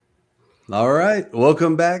All right.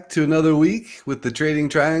 Welcome back to another week with the Trading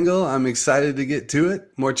Triangle. I'm excited to get to it.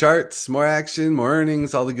 More charts, more action, more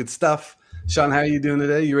earnings, all the good stuff. Sean, how are you doing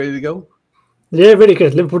today? You ready to go? Yeah, really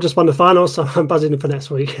good. Liverpool just won the final, so I'm buzzing for next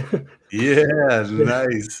week. Yeah, Yeah,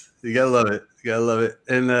 nice. You gotta love it. You gotta love it.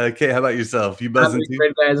 And Kate, how about yourself? You I'm buzzing doing too?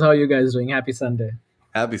 great, guys. How are you guys doing? Happy Sunday.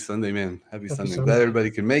 Happy Sunday, man. Happy happy Sunday. Glad Sunday.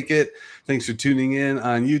 everybody can make it. Thanks for tuning in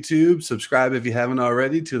on YouTube. Subscribe if you haven't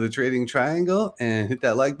already to the Trading Triangle and hit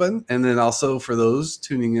that like button. And then also for those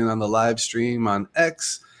tuning in on the live stream on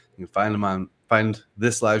X, you can find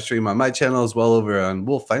this live stream on my channel as well over on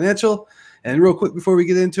Wolf Financial. And real quick before we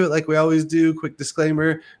get into it, like we always do, quick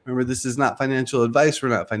disclaimer. Remember, this is not financial advice. We're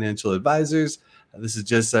not financial advisors. This is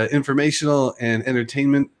just informational and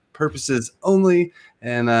entertainment purposes only.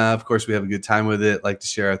 And of course, we have a good time with it. Like to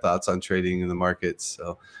share our thoughts on trading in the markets.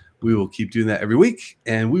 So we will keep doing that every week.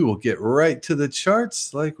 And we will get right to the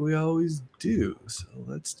charts like we always do. So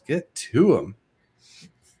let's get to them.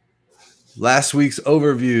 Last week's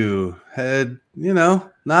overview had,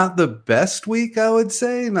 not the best week, I would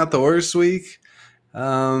say, not the worst week. I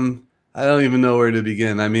don't even know where to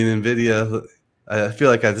begin. I mean, NVIDIA, I feel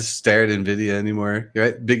like I just stare at NVIDIA anymore,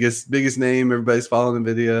 right? Biggest name, everybody's following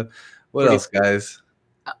NVIDIA. What Pretty. else, guys?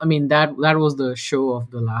 I mean that was the show of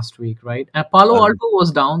the last week, right? And Palo That Alto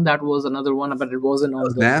was down. That was another one, but it wasn't on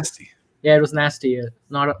was the. nasty. Yeah, it was nasty.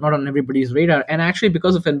 Not on everybody's radar. And actually,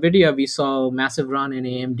 because of Nvidia, we saw a massive run in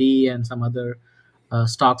AMD and some other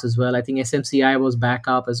stocks as well. I think SMCI was back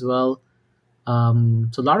up as well. So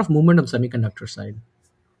a lot of movement on semiconductor side.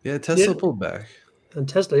 Yeah, Tesla Yeah. pulled back. And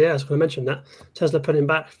Tesla, yeah, I was going to mention that. Tesla pulling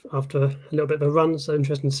back after a little bit of a run, so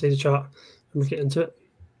interesting to see the chart and get into it.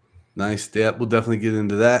 Nice. Yeah, we'll definitely get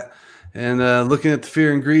into that. And looking at the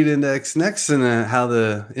fear and greed index next and how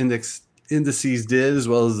the indices did, as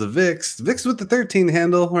well as the VIX. VIX with the 13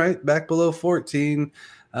 handle, right? Back below 14.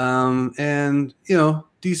 And,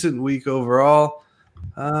 decent week overall.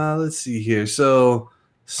 Let's see here. So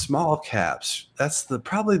small caps, that's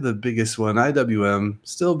probably the biggest one. IWM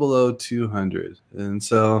still below 200. And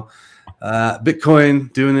so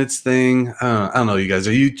Bitcoin doing its thing. I don't know, you guys.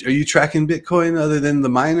 Are you tracking Bitcoin other than the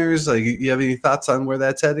miners? Like, you have any thoughts on where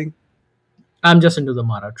that's heading? I'm just into the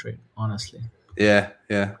Mara trade, honestly. Yeah.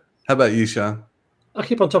 How about you, Sean? I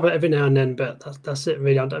keep on top of it every now and then, but that's it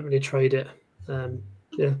really. I don't really trade it.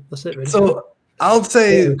 Yeah, that's it really. So I'll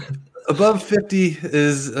say above 50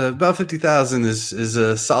 is about 50,000 is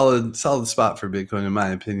a solid spot for Bitcoin in my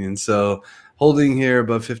opinion. So holding here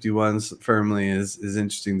above 51 firmly is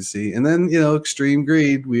interesting to see. And then, extreme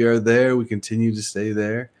greed, we are there. We continue to stay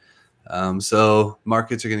there. So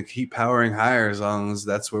markets are going to keep powering higher as long as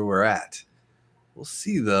that's where we're at. We'll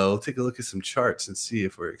see, though. Take a look at some charts and see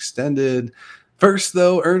if we're extended. First,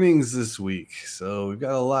 though, earnings this week. So we've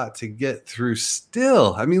got a lot to get through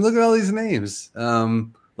still. I mean, look at all these names. A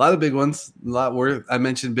lot of big ones, a lot worth. I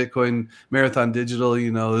mentioned Bitcoin Marathon Digital,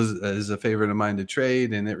 is a favorite of mine to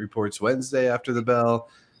trade, and it reports Wednesday after the bell.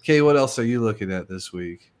 Kay, what else are you looking at this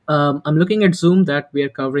week? I'm looking at Zoom that we are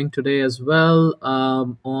covering today as well.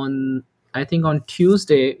 I think on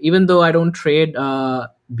Tuesday, even though I don't trade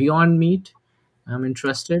Beyond Meat, I'm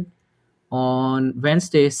interested. On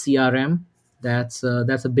Wednesday, CRM, that's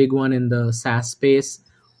a big one in the SaaS space.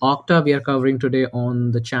 Okta, we are covering today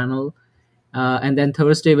on the channel. And then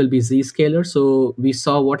Thursday will be Zscaler. So we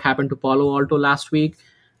saw what happened to Palo Alto last week.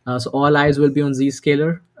 So all eyes will be on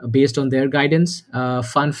Zscaler based on their guidance.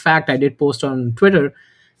 Fun fact, I did post on Twitter,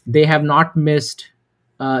 they have not missed.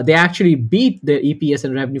 They actually beat their EPS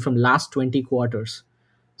and revenue from last 20 quarters.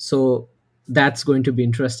 So that's going to be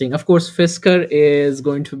interesting. Of course, Fisker is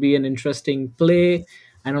going to be an interesting play.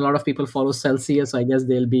 I know a lot of people follow Celsius, so I guess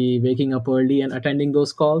they'll be waking up early and attending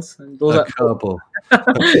those calls. And those A are couple.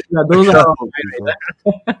 yeah, those A are couple people.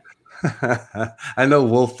 I know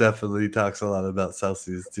Wolf definitely talks a lot about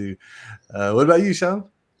Celsius too. What about you, Sean?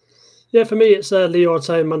 Yeah, for me, it's Lee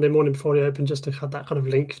Auto Monday morning before the open, just to have that kind of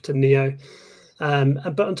link to Neo.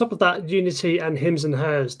 But on top of that, Unity and Hims and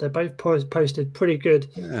Hers, they're both posted pretty good.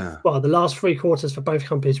 Yeah. Well, the last 3 quarters for both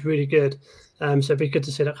companies really good. So it'd be good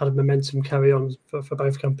to see that kind of momentum carry on for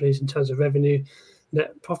both companies in terms of revenue,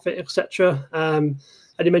 net profit, etc. And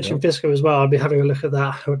you mentioned Fisker as well. I'll be having a look at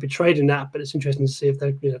that. I would be trading that, but it's interesting to see if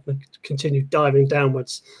they continue diving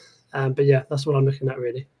downwards. But yeah, that's what I'm looking at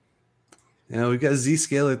really. We've got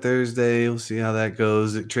Zscaler Thursday. We'll see how that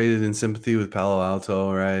goes. It traded in sympathy with Palo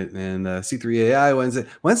Alto, right? And C3AI Wednesday.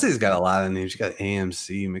 Wednesday's got a lot of names. You got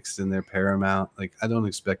AMC mixed in there, Paramount. Like, I don't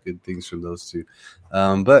expect good things from those two.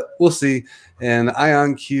 But we'll see. And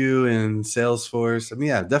IonQ and Salesforce. I mean,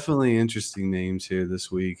 yeah, definitely interesting names here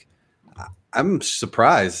this week. I'm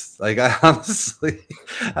surprised. Like I honestly,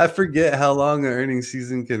 I forget how long an earnings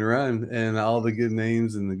season can run and all the good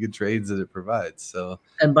names and the good trades that it provides. So,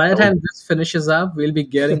 And by the time this finishes up, we'll be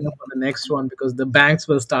gearing up for the next one because the banks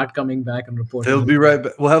will start coming back and reporting. They'll be right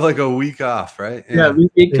back. We'll have like a week off, right? Yeah, we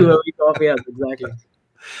take 2 a week off. Yes, exactly.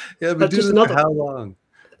 Yeah, but do this for how long?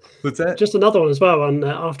 What's that? Just another one as well. On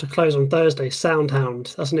after close on Thursday,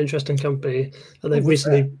 SoundHound. That's an interesting company, and they've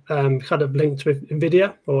recently kind of linked with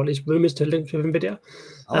Nvidia, or at least rumors to link with Nvidia.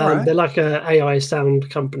 They're like a AI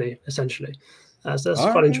sound company essentially. So that's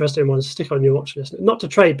quite an interesting one to stick on your watch list. Not to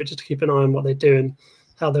trade, but just to keep an eye on what they do and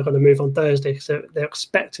how they're going to move on Thursday. So they're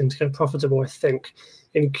expecting to go profitable, I think,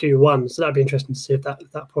 in Q1. So that'd be interesting to see if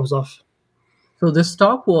that pulls off. So this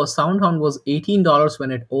stock SoundHound was $18 when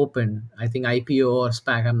it opened. I think IPO or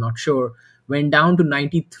SPAC, I'm not sure. Went down to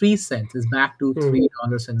 93 cents. It's back to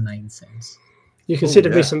 $3.09. You can see the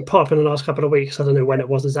recent pop in the last couple of weeks. I don't know when it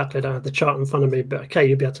was exactly. I don't have the chart in front of me, but okay,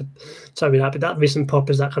 you'll be able to tell me that. But that recent pop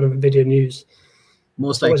is that kind of video news.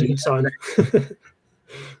 Most likely. A good sign. The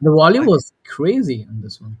volume was crazy on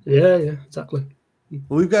this one. Yeah, exactly.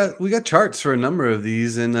 Well, we got charts for a number of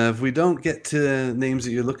these, and if we don't get to names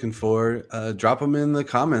that you're looking for, drop them in the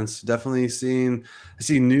comments. Definitely I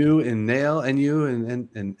see New and Nail, NU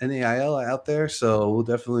and NAIL out there, so we'll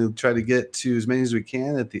definitely try to get to as many as we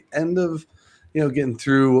can at the end of getting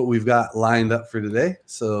through what we've got lined up for today.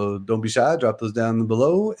 So don't be shy, drop those down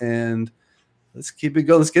below, and let's keep it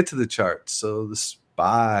going. Let's get to the charts. So the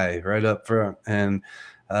SPY right up front, and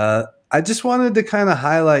I just wanted to kind of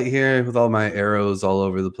highlight here with all my arrows all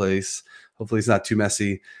over the place. Hopefully it's not too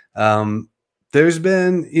messy. There's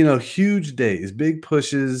been, huge days, big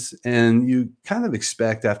pushes, and you kind of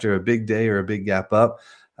expect after a big day or a big gap up.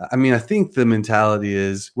 I mean, I think the mentality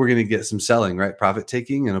is we're going to get some selling, right? Profit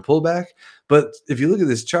taking and a pullback. But if you look at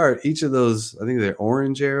this chart, each of those, I think they're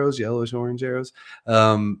orange arrows, yellowish orange arrows.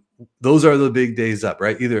 Those are the big days up,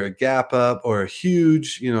 right? Either a gap up or a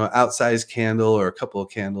huge, outsized candle or a couple of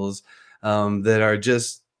candles that are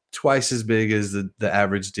just twice as big as the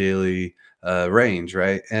average daily range,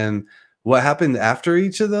 right? And what happened after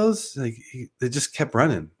each of those, they just kept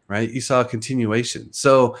running, right? You saw a continuation.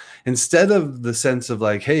 So instead of the sense of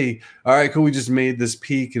like, hey, all right, cool, we just made this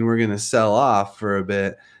peak and we're going to sell off for a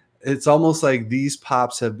bit, it's almost like these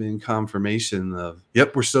pops have been confirmation of,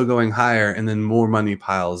 yep, we're still going higher, and then more money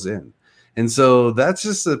piles in. And so that's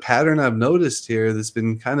just a pattern I've noticed here that's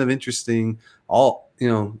been kind of interesting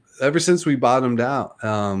ever since we bottomed out,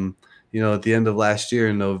 at the end of last year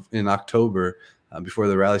in October, before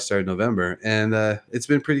the rally started in November, and it's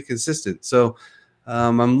been pretty consistent. So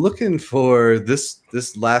I'm looking for this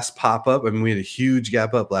last pop up. I mean, we had a huge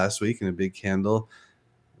gap up last week and a big candle.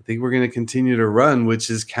 I think we're going to continue to run, which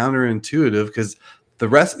is counterintuitive because the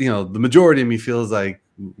rest, the majority of me feels like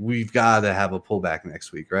we've got to have a pullback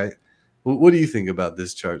next week, right? What do you think about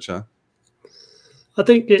this chart, Sean? I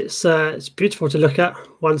think it's beautiful to look at.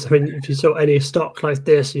 If you saw any stock like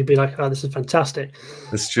this, you'd be like, "Oh, this is fantastic."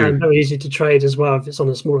 That's true. And very easy to trade as well if it's on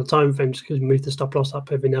a smaller time frame, just because we move the stop loss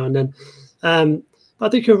up every now and then. But I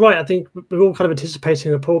think you're right. I think we're all kind of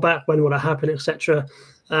anticipating a pullback. When will it happen, etc.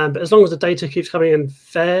 But as long as the data keeps coming in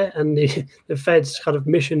fair and the Fed's kind of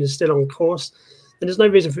mission is still on course, then there's no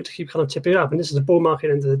reason for it to keep kind of tipping up. And this is a bull market at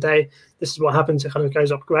the end of the day. This is what happens. It kind of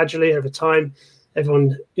goes up gradually over time.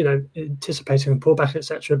 Everyone, anticipating a pullback,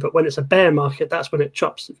 etc. But when it's a bear market, that's when it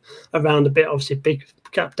chops around a bit. Obviously, big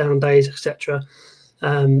gap down days, etc.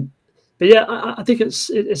 But yeah, I think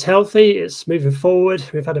it's healthy. It's moving forward.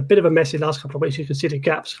 We've had a bit of a messy last couple of weeks. You can see the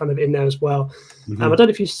gaps kind of in there as well. Mm-hmm. I don't know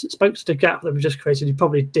if you spoke to the gap that we just created. You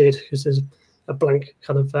probably did, because there's a blank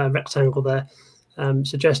kind of rectangle there,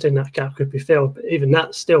 suggesting that gap could be filled. But even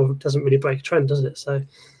that still doesn't really break a trend, does it? So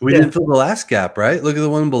we didn't fill the last gap, right? Look at the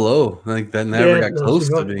one below. Like that never got close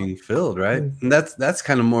to being filled, right? Mm-hmm. And that's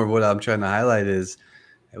kind of more of what I'm trying to highlight is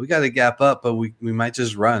we got a gap up, but we might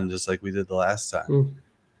just run just like we did the last time. Mm.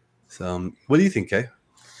 So what do you think, Kay?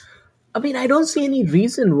 I mean, I don't see any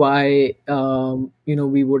reason why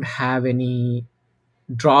we would have any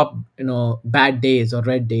drop, bad days or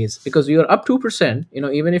red days, because you're up 2%.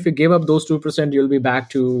 Even if you give up those 2%, you'll be back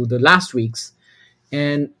to the last week's.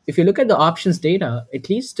 And if you look at the options data, at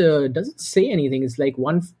least doesn't say anything. It's like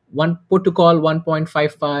one put to call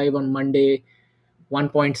 1.55 on Monday,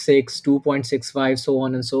 1.6, 2.65, so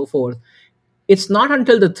on and so forth. It's not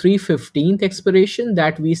until the 3/15th expiration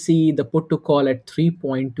that we see the put to call at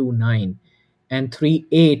 3.29, and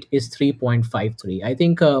 3/8 is 3.53. I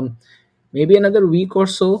think maybe another week or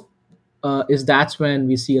so that's when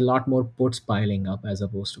we see a lot more puts piling up as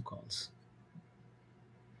opposed to calls.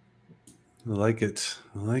 I like it.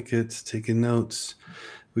 Taking notes.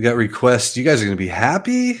 We got requests. You guys are going to be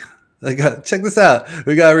happy. Check this out.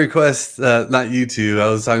 We got a request, not you two. I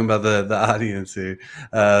was talking about the audience here.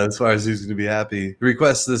 As far as who's going to be happy.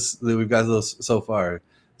 Requests this that we've got those so far.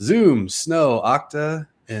 Zoom, Snow, Okta,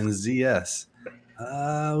 and ZS.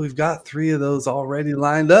 We've got 3 of those already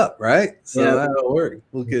lined up, right? So that'll work.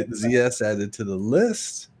 We'll get ZS added to the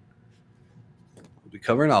list. We'll be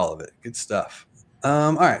covering all of it. Good stuff.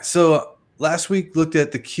 All right. So last week looked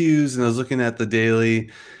at the Qs, and I was looking at the daily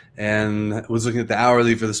and was looking at the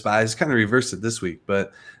hourly for the SPYs. Kind of reversed it this week.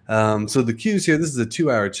 But so the Qs here, this is a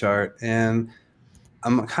 2-hour chart, and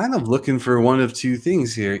I'm kind of looking for one of 2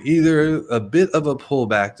 things here. Either a bit of a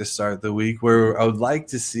pullback to start the week where I would like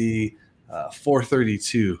to see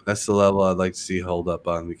 432. That's the level I'd like to see hold up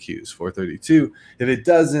on the Qs, 432. If it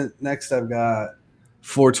doesn't, next I've got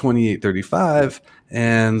 428.35,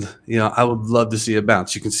 and I would love to see a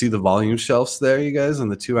bounce. You can see the volume shelves there, you guys, on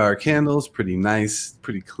the 2-hour candles. Pretty nice,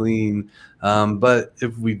 pretty clean. But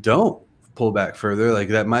if we don't pull back further, like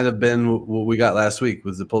that might have been what we got last week,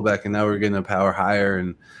 was the pullback, and now we're going to power higher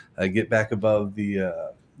and get back above the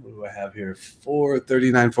what do I have here,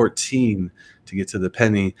 439.14 to get to the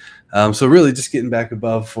penny. So really just getting back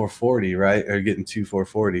above 440, right, or getting to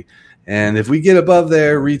 440. And if we get above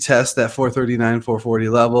there, retest that 439, 440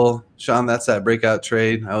 level, Sean, that's that breakout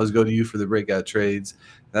trade. I always go to you for the breakout trades.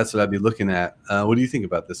 That's what I'd be looking at. What do you think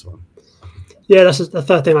about this one? Yeah, that's the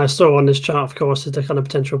third thing I saw on this chart, of course, is the kind of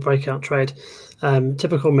potential breakout trade.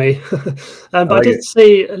 Typical me. But I did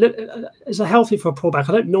see it's a healthy for a pullback.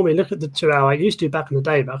 I don't normally look at the 2-hour. I used to back in the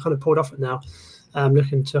day, but I kind of pulled off it now.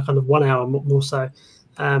 Looking to kind of 1 hour more so.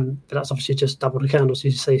 But that's obviously just double the candles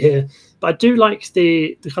you see here. But I do like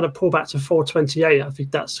the kind of pullback to 428. I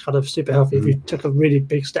think that's kind of super healthy. If you took a really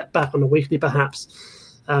big step back on the weekly,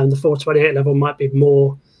 perhaps the 428 level might be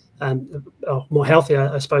more healthy,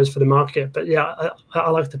 I suppose, for the market. But yeah, I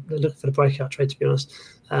like to look for the breakout trade, to be honest.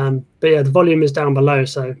 But yeah, the volume is down below,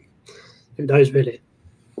 so who knows really.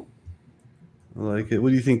 I like it. What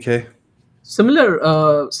do you think, Kay?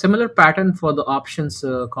 Similar pattern for the options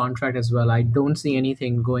contract as well. I don't see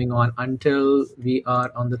anything going on until we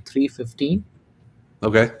are on the 315.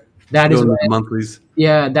 Okay. That is when, monthlies.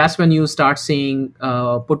 Yeah, that's when you start seeing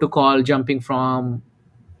put to call jumping from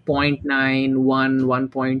 0.91,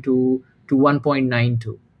 1.2 to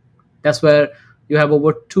 1.92. That's where you have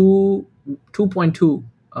over 2.2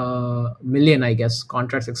 million, I guess,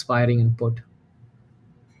 contracts expiring in put.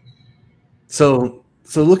 So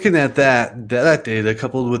looking at that data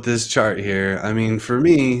coupled with this chart here, I mean, for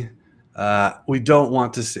me, we don't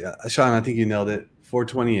want to see, Sean, I think you nailed it,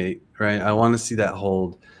 428, right? I want to see that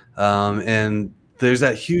hold. And there's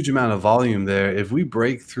that huge amount of volume there. If we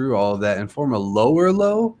break through all of that and form a lower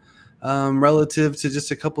low relative to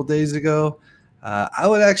just a couple days ago, I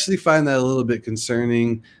would actually find that a little bit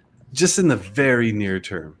concerning just in the very near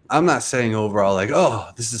term. I'm not saying overall like, oh,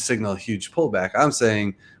 this is signal a huge pullback. I'm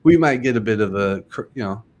saying we might get a bit of a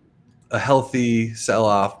healthy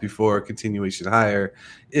sell-off before a continuation higher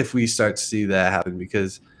if we start to see that happen,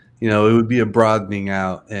 because it would be a broadening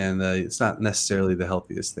out, and it's not necessarily the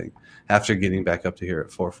healthiest thing after getting back up to here at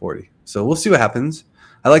 440. So we'll see what happens.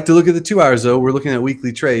 I like to look at the 2 hours though. We're looking at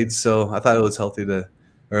weekly trades, so I thought it was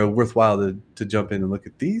worthwhile to jump in and look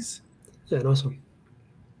at these. Yeah, nice one.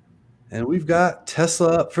 And we've got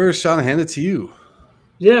Tesla up first. Sean, I'll hand it to you.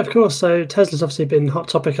 Yeah, of course. So Tesla's obviously been hot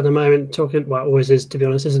topic at the moment, talking, well, it always is, to be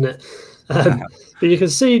honest, isn't it? But you can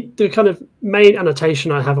see the kind of main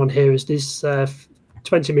annotation I have on here is this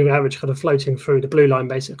 20-moving average kind of floating through the blue line,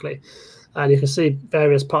 basically. And you can see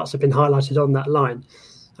various parts have been highlighted on that line.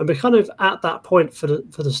 And we're kind of at that point for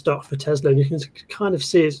the stock, for Tesla, and you can kind of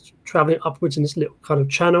see it's traveling upwards in this little kind of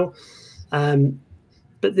channel.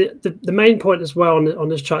 But the main point as well on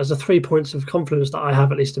this chart is the 3 points of confluence that I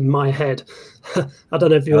have, at least in my head. I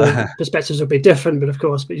don't know if your perspectives will be different, but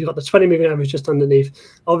you've got the 20-moving average just underneath.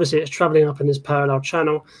 Obviously, it's traveling up in this parallel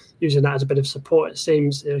channel, using that as a bit of support, it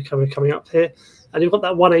seems, coming up here. And you've got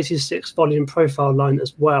that 186 volume profile line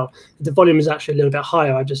as well. The volume is actually a little bit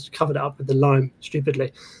higher. I just covered it up with the line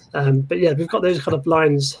stupidly. But yeah, we've got those kind of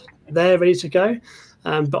lines there ready to go.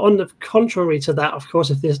 But on the contrary to that, of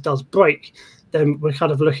course, if this does break, then we're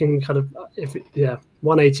kind of looking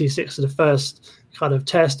 186 is the first kind of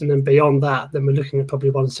test, and then beyond that, then we're looking at probably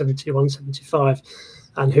 170, 175,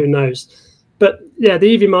 and who knows. But yeah,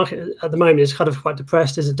 the EV market at the moment is kind of quite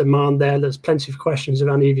depressed. There's a demand there. There's plenty of questions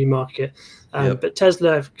around the EV market. But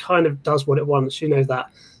Tesla kind of does what it wants, you know that.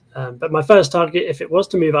 But my first target, if it was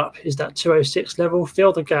to move up, is that 206 level,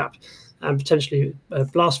 fill the gap, and potentially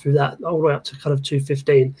blast through that all the way up to kind of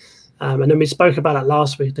 215. And then we spoke about it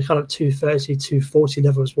last week, the kind of 230, 240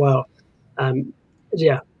 level as well.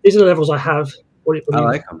 Yeah, these are the levels I have. I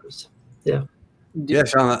like them. Yeah. Yeah,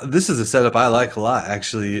 Sean, this is a setup I like a lot,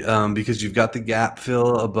 actually, because you've got the gap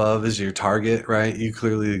fill above as your target, right? You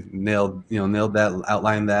clearly nailed that,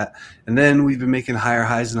 outlined that, and then we've been making higher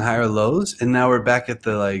highs and higher lows, and now we're back at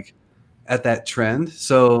at that trend.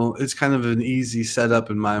 So it's kind of an easy setup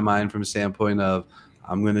in my mind from a standpoint of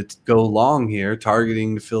I'm going to go long here,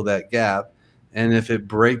 targeting to fill that gap, and if it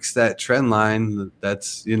breaks that trend line,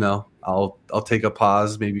 that's I'll take a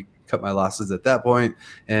pause, maybe cut my losses at that point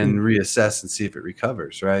and reassess and see if it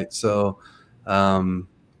recovers, right? So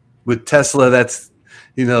with Tesla, that's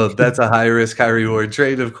a high risk, high reward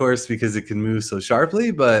trade, of course, because it can move so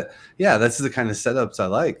sharply. But yeah, that's the kind of setups I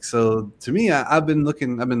like. So to me, I've been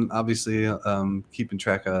obviously keeping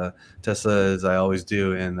track of Tesla as I always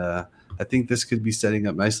do, and I think this could be setting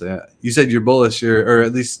up nicely. You said you're bullish, or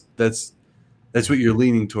at least that's what you're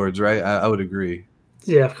leaning towards, right? I would agree.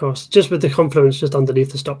 Yeah, of course. Just with the confluence just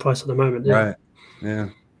underneath the stock price at the moment. Yeah. Right. Yeah.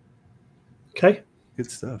 Okay. Good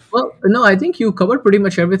stuff. Well, no, I think you covered pretty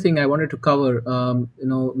much everything I wanted to cover.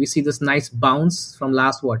 We see this nice bounce from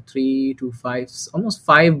last 3 to 5, almost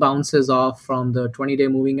 5 bounces off from the 20-day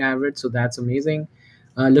moving average. So that's amazing.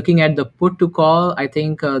 Looking at the put to call, I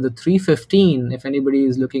think the 315, if anybody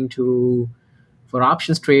is looking for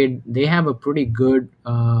options trade, they have a pretty good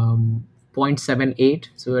 0.78,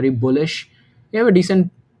 so very bullish. You have a decent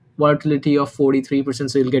volatility of 43%,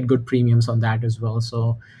 so you'll get good premiums on that as well.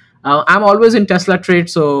 So I'm always in Tesla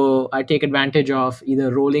trades, so I take advantage of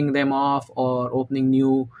either rolling them off or opening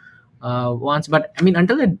new ones. But I mean,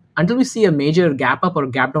 until we see a major gap up or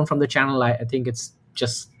gap down from the channel, I think it's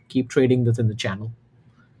just keep trading within the channel.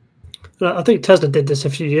 I think Tesla did this a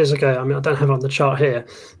few years ago. I mean, I don't have it on the chart here,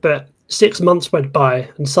 but 6 months went by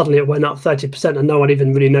and suddenly it went up 30% and no one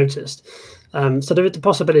even really noticed. So the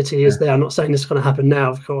possibility is there. I'm not saying this is going to happen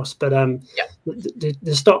now, of course, but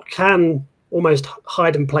the stock can almost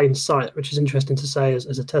hide in plain sight, which is interesting to say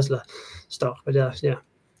as a Tesla stock. But yeah.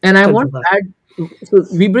 And I want to add, so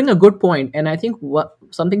we bring a good point, and I think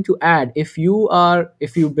something to add. If you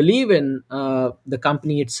believe in the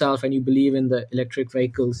company itself and you believe in the electric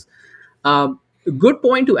vehicles, a good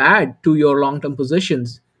point to add to your long-term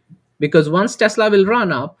positions, because once Tesla will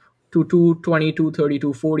run up to 220, 230,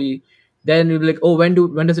 240, then you'll be like, oh, when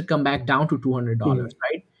does it come back down to $200,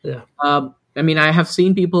 right? Yeah. I mean, I have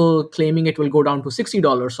seen people claiming it will go down to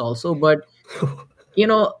 $60 also, but I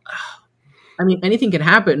mean, anything can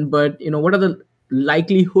happen, but what are the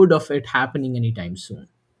likelihood of it happening anytime soon?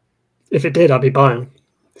 If it did, I'd be buying.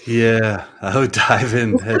 Yeah, I would dive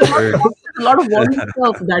in. There's a lot of volume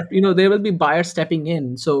stuff that there will be buyers stepping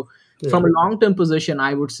in. So from a long-term position,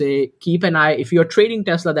 I would say keep an eye. If you're trading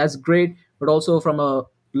Tesla, that's great, but also from a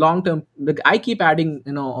long-term, I keep adding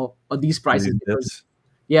these prices.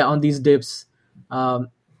 On these dips.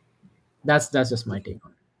 That's just my take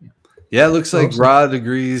on it. Yeah, it looks like Rod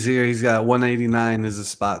agrees here. He's got 189 as a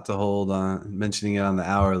spot to hold on, mentioning it on the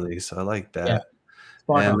hourly. So I like that.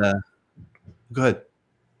 Yeah. And go ahead.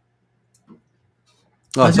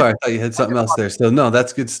 Oh, sorry. I thought you had something else there. So no,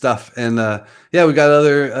 that's good stuff. And we got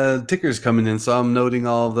other tickers coming in. So I'm noting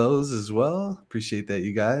all of those as well. Appreciate that,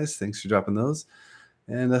 you guys. Thanks for dropping those.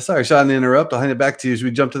 And sorry, Sean, to interrupt. I'll hand it back to you as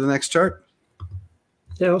we jump to the next chart.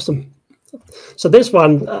 Yeah, awesome. So this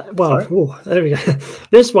one, there we go.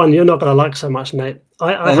 This one you're not going to like so much, Nate.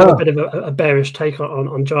 I have a bit of a bearish take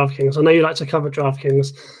on DraftKings. I know you like to cover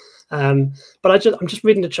DraftKings, but I'm just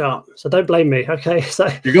reading the chart, so don't blame me. Okay, so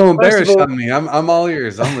you're going bearish on me. I'm all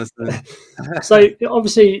ears. I'm listening. So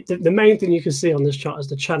obviously, the main thing you can see on this chart is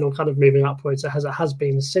the channel kind of moving upwards, as it has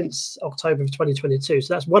been since October of 2022.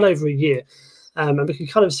 So that's well over a year. And we can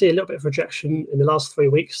kind of see a little bit of rejection in the last 3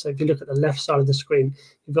 weeks. So if you look at the left side of the screen,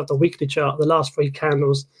 you've got the weekly chart, the last 3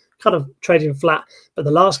 candles kind of trading flat. But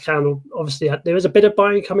the last candle, obviously, there is a bit of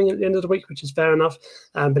buying coming at the end of the week, which is fair enough.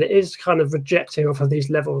 But it is kind of rejecting off of these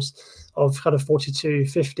levels of kind of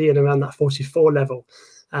 42.50 and around that 44 level.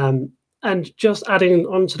 And just adding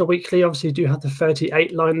on to the weekly, obviously, you do have the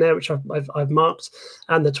 38 line there, which I've marked,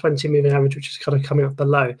 and the 20 moving average, which is kind of coming up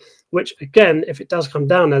below, which, again, if it does come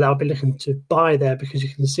down there, I'll be looking to buy there because you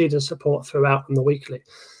can see the support throughout on the weekly.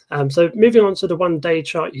 So moving on to the 1 day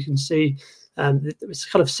chart, you can see it's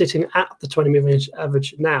kind of sitting at the 20 moving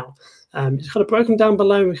average now. It's kind of broken down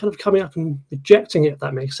below and kind of coming up and rejecting it, if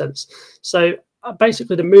that makes sense. So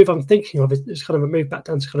basically the move I'm thinking of is kind of a move back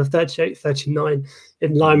down to kind of 38, 39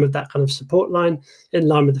 in line with that kind of support line, in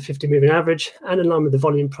line with the 50 moving average, and in line with the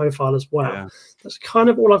volume profile as well. Yeah. That's kind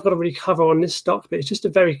of all I've got to really cover on this stock, but it's just a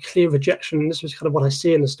very clear rejection, and this was kind of what I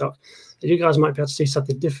see in the stock. You guys might be able to see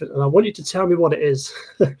something different, and I want you to tell me what it is.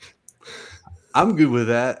 I'm good with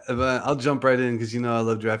that. But I'll jump right in because I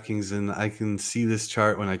love DraftKings and I can see this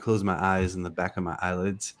chart when I close my eyes in the back of my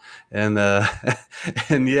eyelids. And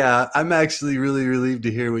and yeah, I'm actually really relieved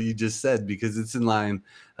to hear what you just said because it's in line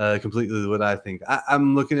completely with what I think.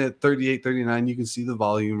 I'm looking at 38, 39. You can see the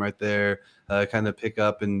volume right there, kind of pick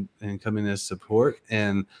up and come in as support.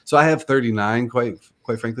 And so I have 39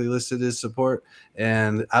 quite frankly listed as support,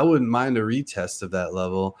 and I wouldn't mind a retest of that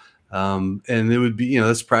level. And it would be,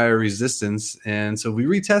 that's prior resistance. And so we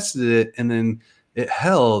retested it and then it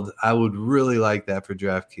held. I would really like that for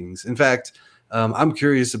DraftKings. In fact, I'm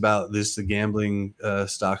curious about the gambling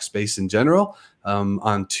stock space in general.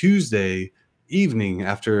 On Tuesday evening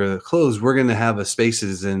after close, we're going to have a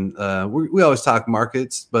spaces, and we always talk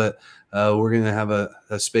markets, but we're going to have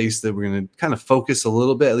a space that we're going to kind of focus a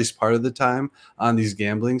little bit, at least part of the time, on these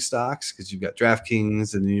gambling stocks, because you've got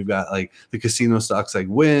DraftKings and then you've got like the casino stocks like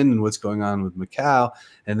Wynn and what's going on with Macau.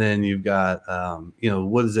 And then you've got,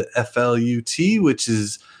 what is it? FLUT, which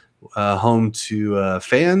is home to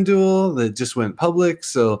FanDuel that just went public.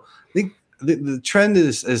 So I think the trend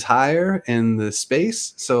is higher in the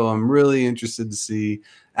space. So I'm really interested to see,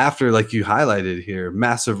 after, like you highlighted here,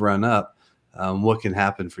 massive run up, what can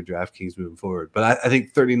happen for DraftKings moving forward. But I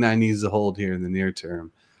think 39 needs to hold here in the near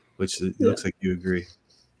term, which looks like you agree.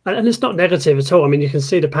 And it's not negative at all. I mean, you can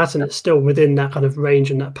see the pattern. It's still within that kind of range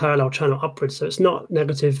and that parallel channel upwards. So it's not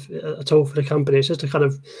negative at all for the company. It's just a kind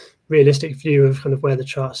of realistic view of kind of where the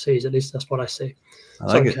chart sees. At least that's what I see. I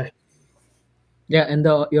like it. Yeah, and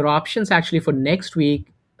your options actually for next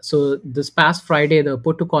week. So this past Friday, the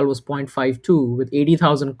put to call was 0.52 with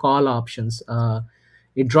 80,000 call options.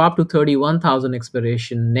 It dropped to 31,000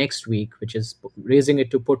 expiration next week, which is raising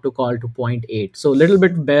it to put to call to 0.8. So a little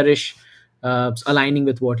bit bearish, aligning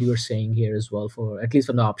with what you were saying here as well, for at least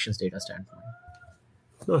from the options data standpoint.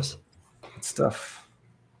 Nice. Good stuff.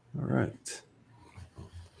 All right.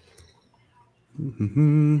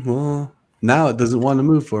 Well, now it doesn't want to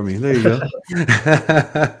move for me. There you go.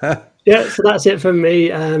 Yeah, so that's it from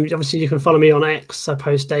me. Obviously, you can follow me on X. I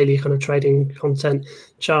post daily kind of trading content,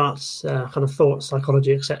 charts, kind of thoughts,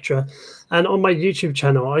 psychology, etc. And on my YouTube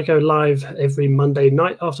channel, I go live every Monday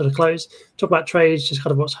night after the close, talk about trades, just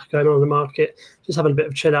kind of what's going on in the market, just having a bit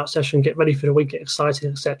of a chill out session, get ready for the week, get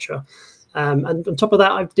excited, etc. And on top of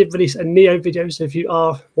that, I did release a Neo video. So if you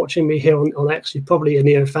are watching me here on X, you're probably a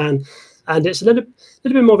Neo fan. And it's a little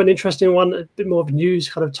bit more of an interesting one, a bit more of news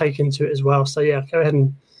kind of take into it as well. So yeah, go ahead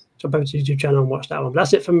and jump over to the YouTube channel and watch that one. But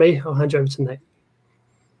that's it from me. I'll hand you over to Nate.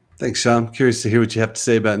 Thanks, Sean. Curious to hear what you have to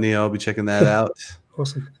say about Neo. I'll be checking that out.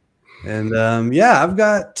 Awesome. And I've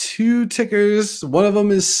got two tickers. One of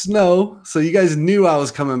them is Snow. So you guys knew I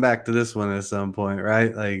was coming back to this one at some point,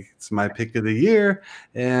 right? Like, it's my pick of the year,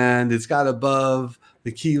 and it's got above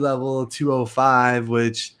the key level 205,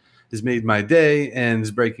 which has made my day and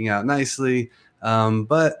is breaking out nicely.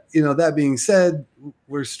 But that being said,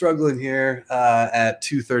 we're struggling here at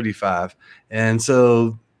 235. And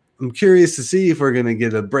so I'm curious to see if we're going to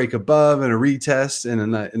get a break above and a retest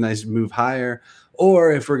and a nice move higher,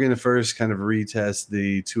 or if we're going to first kind of retest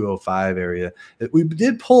the 205 area. We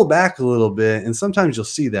did pull back a little bit, and sometimes you'll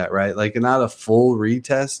see that, right? Like not a full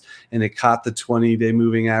retest, and it caught the 20-day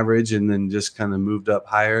moving average and then just kind of moved up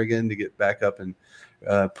higher again to get back up and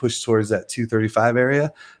push towards that 235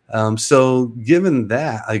 area. So given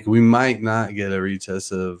that, like, we might not get a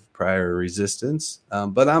retest of prior resistance,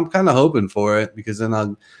 but I'm kind of hoping for it, because then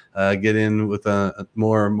I'll get in with a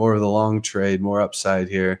more of the long trade, more upside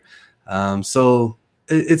here. So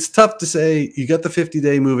it's tough to say. You got the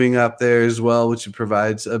 50-day moving up there as well, which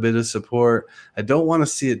provides a bit of support. I don't want to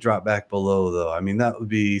see it drop back below, though. I mean, that would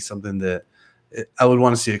be something that I would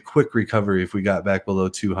want to see a quick recovery if we got back below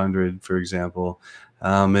 200, for example.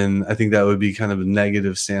 And I think that would be kind of a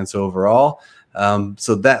negative stance overall.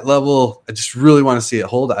 So that level, I just really want to see it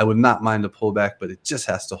hold. I would not mind a pullback, but it just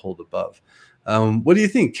has to hold above. What do you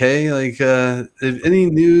think, Kay? Like, any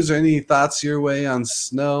news or any thoughts your way on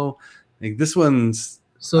Snow? Like, this one's,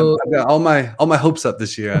 so I've got all my hopes up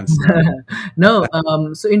this year on Snow. No,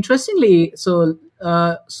 so interestingly, Snow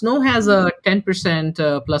has a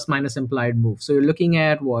 10% plus minus implied move. So you're looking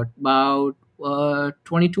at what, about $22,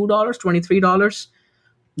 $23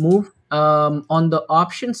 move. On the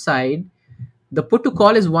option side, the put to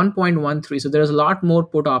call is 1.13. So there's a lot more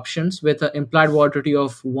put options with an implied volatility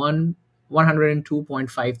of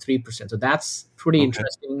 102.53%. So that's pretty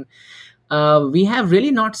interesting. We have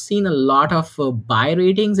really not seen a lot of buy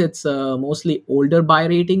ratings. It's mostly older buy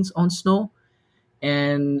ratings on Snow.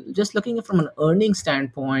 And just looking at from an earnings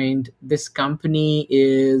standpoint, this company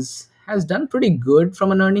has done pretty good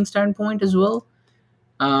from an earnings standpoint as well.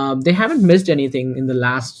 they haven't missed anything in the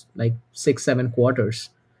last like 6-7 quarters.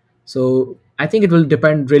 So I think it will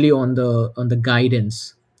depend really on the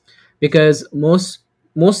guidance, because most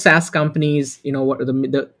SaaS companies, what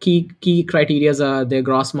the key criterias are: their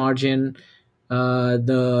gross margin,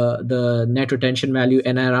 the net retention value,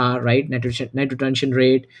 NRR, right? Net retention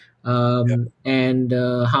rate, and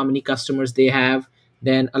how many customers they have.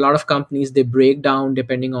 Then a lot of companies, they break down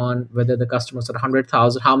depending on whether the customers are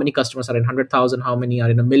 100,000, how many customers are in 100,000, how many are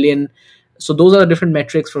in a million. So those are the different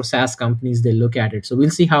metrics for SaaS companies. They look at it. So we'll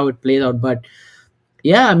see how it plays out. But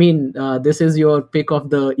yeah, I mean, this is your pick of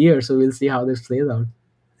the year, so we'll see how this plays out.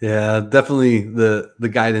 Yeah, definitely the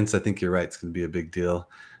guidance. I think you're right. It's going to be a big deal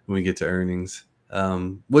when we get to earnings.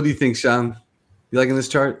 What do you think, Sean? You liking this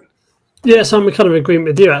chart? Yeah, so I'm kind of agreeing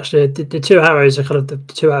with you, actually. The 2 arrows are kind of the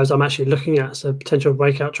 2 arrows I'm actually looking at. So potential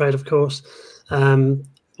breakout trade, of course.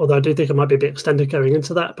 Although I do think it might be a bit extended going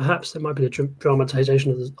into that. Perhaps it might be the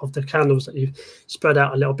dramatization of the candles that you've spread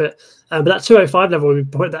out a little bit. But that 205 level, we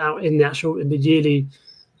put that out in the yearly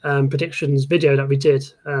predictions video that we did.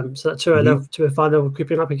 So that 205 level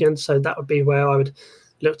creeping up again. So that would be where I would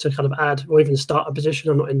look to kind of add or even start a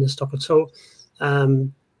position. I'm not in the stock at all.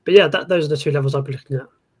 But yeah, those are the 2 levels I'd be looking at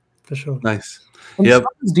for sure. Nice. And yep. It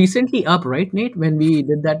was decently up, right, Nate? When we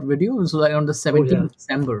did that video, it was like on the 17th of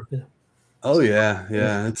December. Yeah. Oh yeah.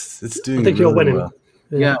 It's doing. I think really you're winning. Well.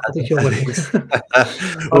 Yeah, I think you're winning.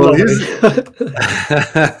 Well,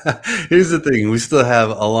 here's the thing. We still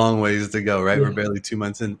have a long ways to go, right? Yeah. We're barely 2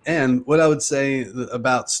 months in. And what I would say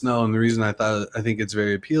about Snow, and the reason I think it's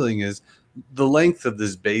very appealing, is the length of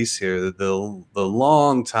this base here, the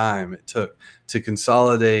long time it took to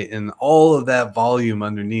consolidate and all of that volume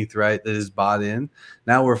underneath, right, that is bought in.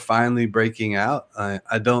 Now we're finally breaking out.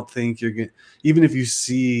 I don't think you're going to, even if you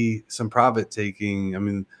see some profit taking, I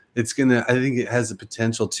mean, I think it has the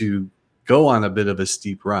potential to go on a bit of a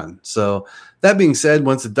steep run. So that being said,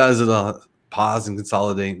 once it does, it'll pause and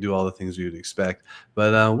consolidate and do all the things we would expect.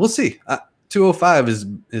 But we'll see. 205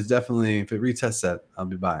 is definitely, if it retests that, I'll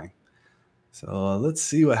be buying. So let's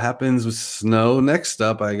see what happens with Snow. Next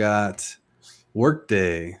up, I got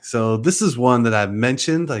Workday. So this is one that I've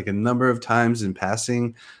mentioned like a number of times in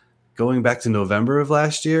passing, going back to November of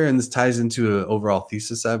last year. And this ties into an overall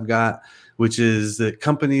thesis I've got, which is that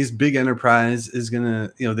companies, big enterprise is going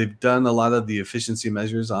to, they've done a lot of the efficiency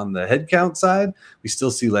measures on the headcount side. We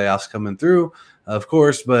still see layoffs coming through, of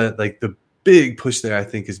course, but like the big push there, I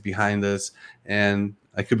think, is behind us. And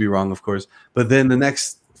I could be wrong, of course. But then the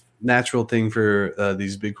next natural thing for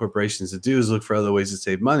these big corporations to do is look for other ways to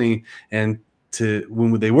save money. And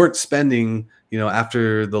when they weren't spending,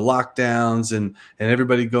 after the lockdowns and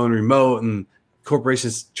everybody going remote and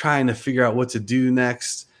corporations trying to figure out what to do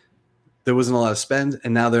next, there wasn't a lot of spend.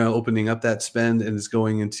 And now they're opening up that spend, and it's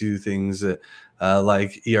going into things that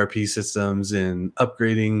like ERP systems and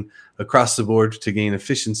upgrading across the board to gain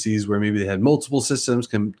efficiencies where maybe they had multiple systems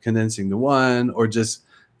condensing to one, or just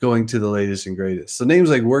going to the latest and greatest. So names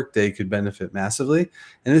like Workday could benefit massively.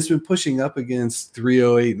 And it's been pushing up against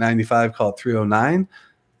 308.95, call it 309.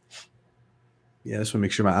 Yeah, I just want to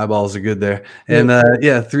make sure my eyeballs are good there. And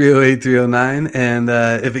 308, 309. And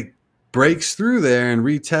if it breaks through there and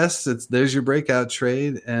retests, there's your breakout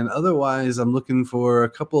trade. And otherwise, I'm looking for a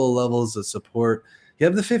couple of levels of support. You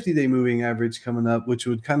have the 50-day moving average coming up, which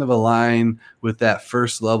would kind of align with that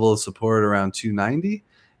first level of support around 290.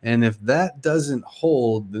 And if that doesn't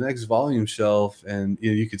hold, the next volume shelf, and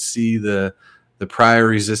you could see the prior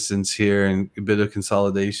resistance here, and a bit of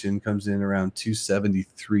consolidation comes in around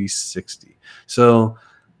 273.60. So,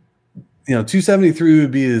 273 would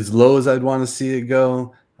be as low as I'd want to see it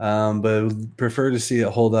go, but I would prefer to see it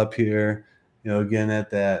hold up here. Again at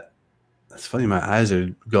that. That's funny. My eyes are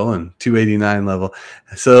going 289 level.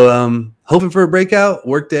 So hoping for a breakout.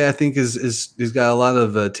 Workday, I think, is got a lot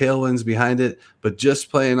of tailwinds behind it. But just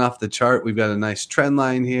playing off the chart, we've got a nice trend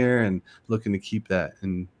line here, and looking to keep that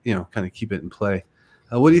and kind of keep it in play.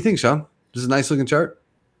 What do you think, Sean? This is a nice looking chart.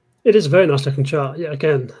 It is a very nice looking chart. Yeah.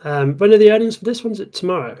 Again, when are the earnings for this one? Is it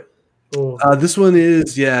tomorrow? Or this one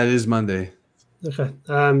is it is Monday. Okay.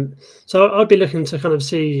 So I'd be looking to kind of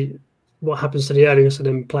see what happens to the earnings and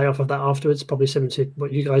then play off of that afterwards, probably similar to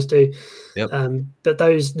what you guys do. Yep. But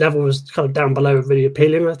those levels kind of down below are really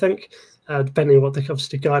appealing, I think, depending on what the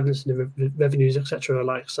obviously guidance and the revenues, etc. are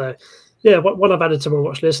like. So, yeah, what I've added to my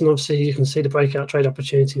watch list, and obviously you can see the breakout trade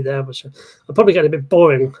opportunity there, which I'm probably getting a bit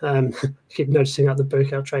boring. Keep noticing out the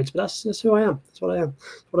breakout trades, but that's who I am. That's what I am.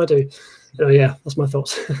 That's what I do. Yeah, that's my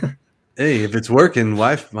thoughts. Hey, if it's working,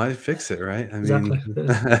 why fix it, right? I mean, exactly.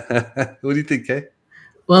 What do you think, Kay?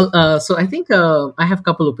 Well, so I think I have a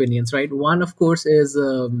couple opinions, right? One, of course, is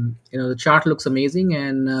the chart looks amazing,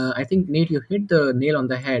 and I think Nate, you hit the nail on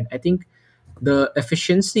the head. I think the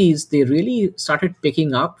efficiencies they really started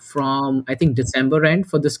picking up from I think December end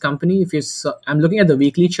for this company. If I'm looking at the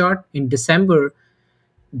weekly chart in December,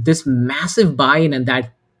 this massive buy-in and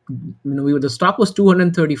that the stock was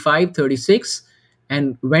 235.36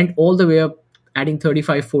 and went all the way up adding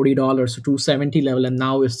 35-40 dollars to 270 level, and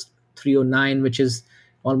now it's 309, which is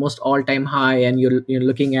almost all-time high. And you're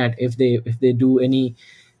looking at if they do any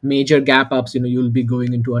major gap ups, you'll be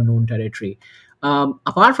going into unknown territory.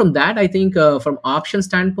 Apart from that, I think from option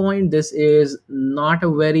standpoint, this is not a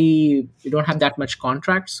very, you don't have that much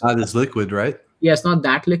contracts. Not as liquid, right? Yeah, it's not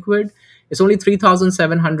that liquid. It's only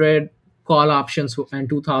 3,700 call options and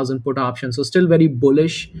 2,000 put options, so still very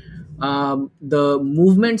bullish. The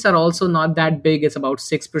movements are also not that big. It's about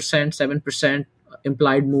 6%, 7%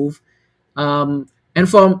 implied move. And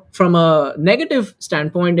from a negative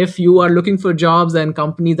standpoint, if you are looking for jobs and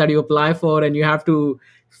companies that you apply for, and you have to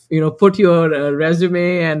put your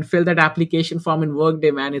resume and fill that application form in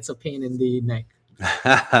Workday, man, it's a pain in the neck.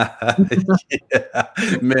 Yeah,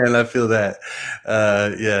 man, I feel that.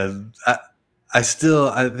 Yeah,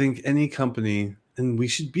 I think any company, and we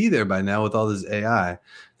should be there by now with all this AI,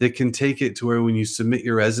 that can take it to where when you submit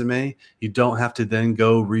your resume, you don't have to then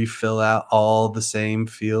go refill out all the same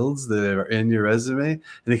fields that are in your resume,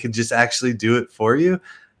 and it can just actually do it for you.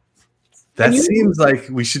 That seems like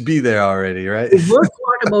we should be there already, right? The worst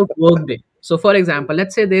part about Workday. So, for example,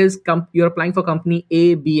 let's say you're applying for company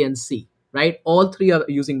A, B, and C, right? All three are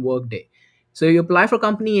using Workday. So you apply for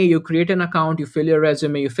company A, you create an account, you fill your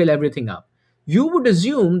resume, you fill everything up. You would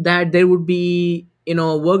assume that there would be,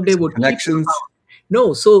 Workday would connections.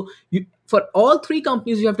 No, so for all three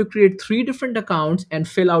companies, you have to create three different accounts and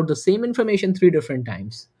fill out the same information three different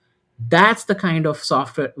times. That's the kind of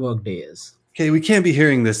software Workday is. Okay, we can't be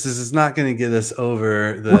hearing this. This is not going to get us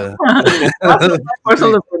over the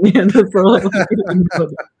personal opinion.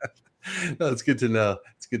 No, it's good to know.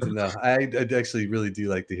 It's good to know. I actually really do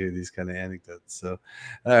like to hear these kind of anecdotes. So,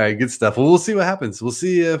 all right, good stuff. Well, we'll see what happens. We'll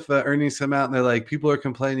see if earnings come out and they're like, people are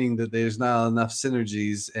complaining that there's not enough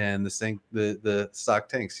synergies and the stock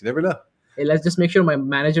tanks. You never know. Hey, let's just make sure my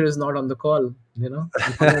manager is not on the call,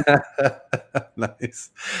 Nice.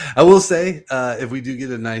 I will say, if we do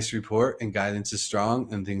get a nice report and guidance is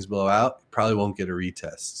strong and things blow out, probably won't get a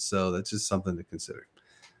retest. So that's just something to consider.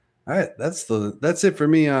 All right, that's it for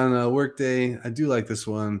me on Workday. I do like this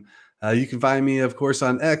one. You can find me, of course,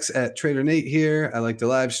 on X at Trader Nate here. I like to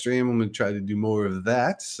live stream. I'm going to try to do more of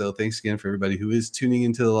that. So thanks again for everybody who is tuning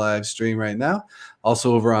into the live stream right now.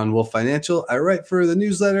 Also over on Wolf Financial, I write for the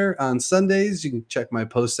newsletter on Sundays. You can check my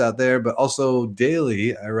posts out there, but also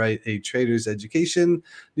daily, I write a trader's education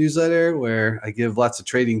newsletter where I give lots of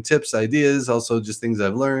trading tips, ideas, also just things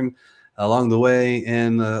I've learned along the way,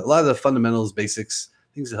 and a lot of the fundamentals, basics,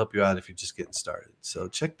 things to help you out if you're just getting started. So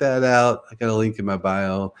check that out. I got a link in my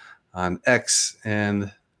bio on X, and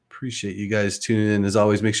appreciate you guys tuning in. As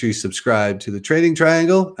always, make sure you subscribe to the Trading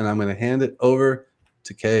Triangle, and I'm going to hand it over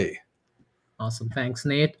to Kay. Awesome. Thanks,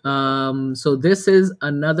 Nate. So this is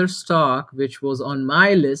another stock which was on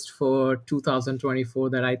my list for 2024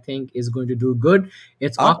 that I think is going to do good.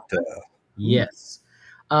 It's Okta. Yes.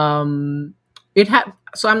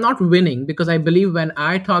 So I'm not winning because I believe when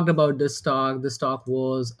I talked about this stock, the stock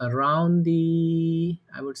was around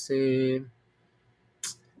I would say,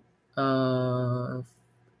 $80.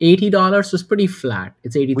 Was pretty flat.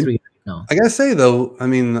 It's 83 right now. I gotta say though, I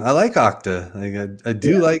mean, I like Okta. Like I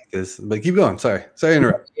do like this, but keep going. Sorry to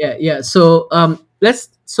interrupt. Yeah. So a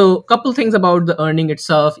couple things about the earning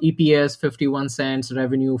itself. EPS 51 cents,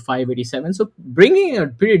 revenue 587. So bringing a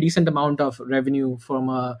pretty decent amount of revenue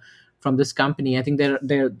from this company. I think there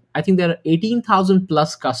are 18,000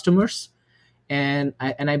 plus customers. And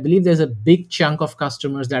I believe there's a big chunk of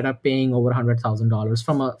customers that are paying over $100,000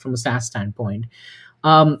 from a SaaS standpoint.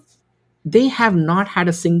 They have not had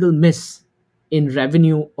a single miss in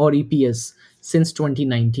revenue or EPS since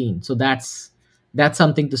 2019. So that's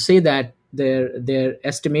something to say that their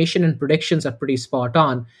estimation and predictions are pretty spot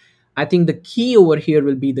on. I think the key over here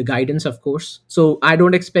will be the guidance, of course. So I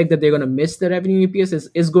don't expect that they're going to miss the revenue. EPS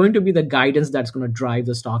is going to be the guidance that's going to drive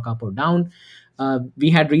the stock up or down.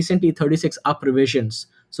 We had recently 36 up revisions.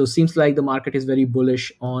 So it seems like the market is very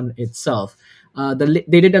bullish on itself.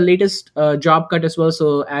 They did a latest job cut as well.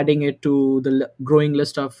 So adding it to the growing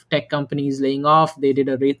list of tech companies laying off, they did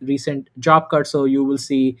a recent job cut. So you will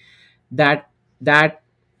see that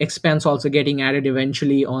expense also getting added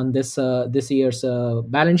eventually on this year's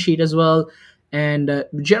balance sheet as well. and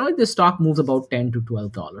generally the stock moves about $10 to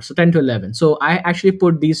 $12, so 10 to 11. So I actually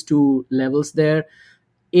put these two levels there.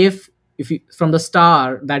 If you, from the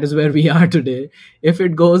star, that is where we are today, if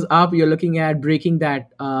it goes up, you're looking at breaking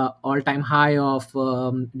that all-time high of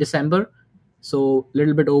December, so a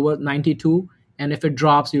little bit over 92. And if it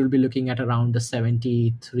drops, you'll be looking at around the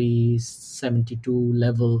 73, 72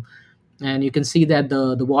 level. And you can see that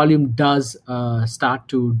the volume does start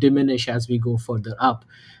to diminish as we go further up.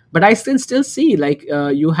 But I still see, like,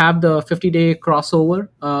 you have the 50-day crossover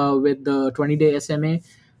with the 20-day SMA.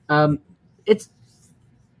 It's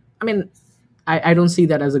I mean, I don't see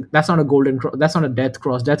that as that's not a golden cross. That's not a death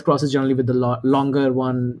cross. Death cross is generally with the longer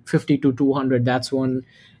one, 50 to 200. That's when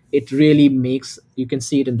it really makes, you can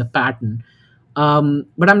see it in the pattern.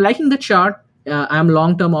 But I'm liking the chart. I'm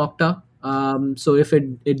long-term Okta. So if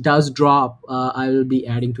it does drop, I will be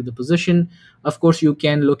adding to the position. Of course, you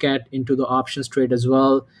can look at into the options trade as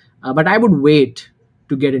well. But I would wait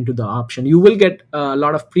to get into the option. You will get a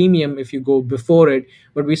lot of premium if you go before it,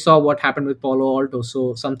 but we saw what happened with Palo Alto,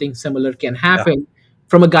 so something similar can happen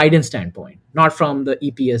from a guidance standpoint, not from the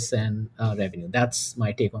EPS and revenue. That's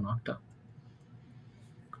my take on Okta.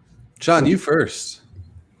 John, you first.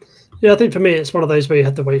 Yeah, I think for me, it's one of those where you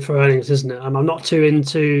have to wait for earnings, isn't it? I'm not too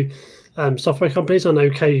into software companies. I know,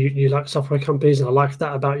 Kay, you like software companies, and I like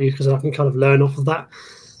that about you because I can kind of learn off of that.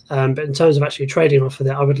 But in terms of actually trading off of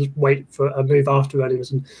that, I would wait for a move after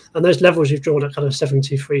earnings. And those levels you've drawn at kind of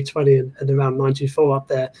 73.20 and around 94 up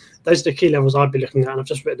there, those are the key levels I'd be looking at. And I've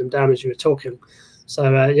just written them down as you were talking.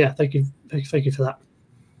 So, yeah, thank you for that.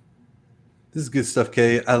 This is good stuff,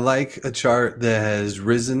 Kay. I like a chart that has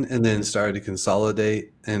risen and then started to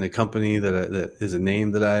consolidate, and a company that is a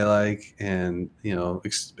name that I like and,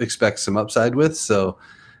 expect some upside with. So,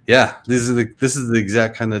 yeah, this is the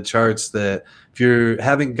exact kind of charts that if you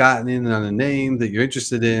haven't gotten in on a name that you're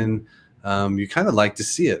interested in, you kind of like to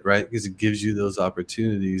see it, right? Because it gives you those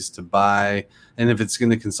opportunities to buy. And if it's going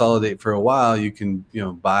to consolidate for a while, you can,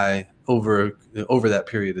 buy over that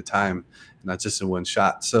period of time, not just in one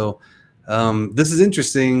shot. So this is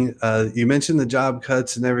interesting. You mentioned the job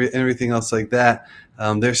cuts and everything else like that.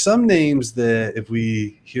 There's some names that if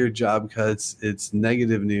we hear job cuts, it's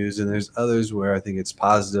negative news, and there's others where I think it's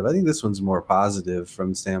positive. I think this one's more positive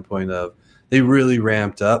from the standpoint of they really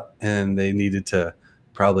ramped up and they needed to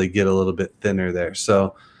probably get a little bit thinner there.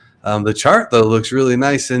 So the chart, though, looks really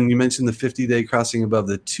nice. And you mentioned the 50-day crossing above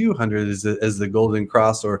the 200 as the golden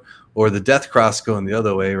cross or the death cross going the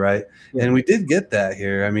other way, right? Yeah. And we did get that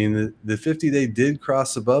here. I mean, the 50-day did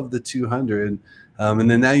cross above the 200.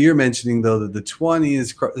 And then now you're mentioning, though, that the 20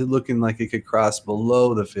 is looking like it could cross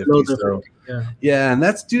below the 50. So, yeah, and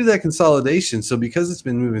that's due to that consolidation. So because it's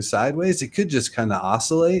been moving sideways, it could just kind of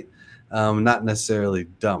oscillate. Not necessarily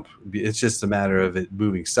dump. It's just a matter of it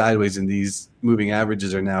moving sideways, and these moving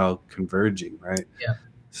averages are now converging, right? Yeah.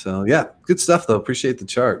 So, yeah, good stuff, though. Appreciate the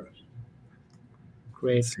chart.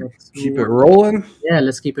 Great. Let's keep it rolling. Yeah,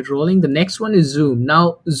 let's keep it rolling. The next one is Zoom.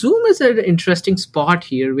 Now, Zoom is an interesting spot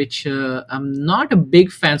here, which I'm not a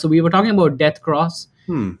big fan. So we were talking about death cross.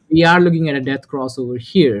 We are looking at a death cross over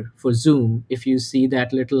here for Zoom. If you see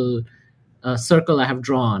that little circle I have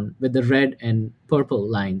drawn with the red and purple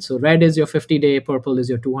line. So red is your 50-day, purple is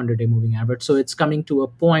your 200-day moving average. So it's coming to a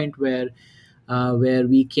point where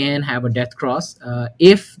we can have a death cross.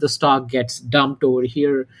 If the stock gets dumped over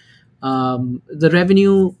here, the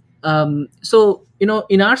revenue. So,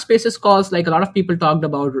 in our spaces calls, like a lot of people talked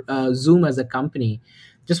about Zoom as a company.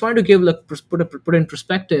 Just wanted to put in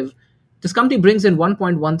perspective. This company brings in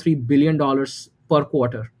 $1.13 billion per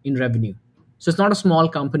quarter in revenue. So it's not a small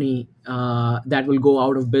company that will go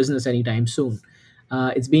out of business anytime soon.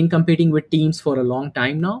 It's been competing with Teams for a long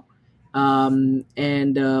time now, I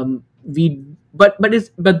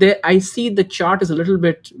see the chart is a little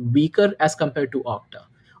bit weaker as compared to Okta.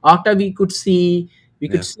 Okta, we could see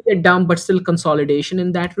a dump, but still consolidation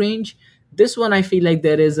in that range. This one, I feel like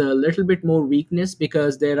there is a little bit more weakness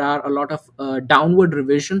because there are a lot of downward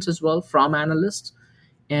revisions as well from analysts.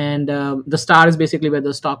 And the star is basically where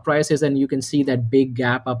the stock price is, and you can see that big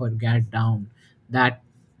gap up or gap down. That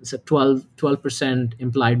is a 12%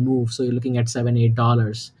 implied move. So you're looking at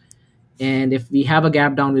 $7-8. And if we have a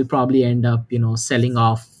gap down, we'll probably end up, selling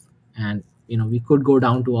off, and we could go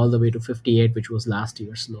down to all the way to 58, which was last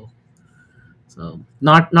year's low. So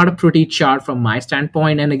not a pretty chart from my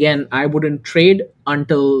standpoint. And again, I wouldn't trade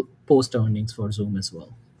until post earnings for Zoom as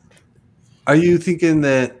well. Are you thinking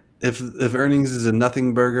that if earnings is a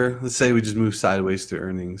nothing burger, let's say we just move sideways through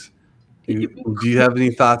earnings, do you have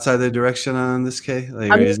any thoughts either direction on this, Kay?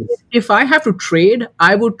 If I have to trade,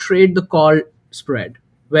 I would trade the call spread.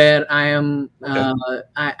 where I am.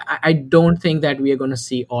 I don't think that we are going to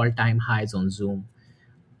see all-time highs on Zoom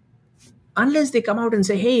unless they come out and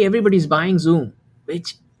say, "Hey, everybody's buying Zoom,"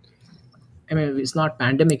 which, I mean, it's not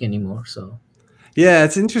pandemic anymore, so. Yeah,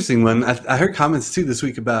 it's an interesting one. I heard comments too this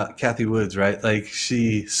week about Kathy Woods, right? Like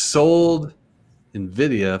she sold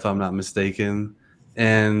NVIDIA, if I'm not mistaken,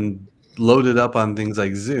 and loaded up on things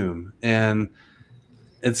like Zoom. And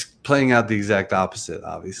it's playing out the exact opposite,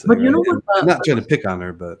 obviously. But you right? know what? I'm not trying to pick on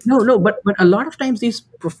her, but No, but a lot of times these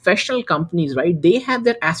professional companies, right? They have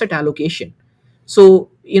their asset allocation. So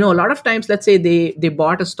a lot of times, let's say they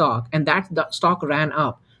bought a stock and the stock ran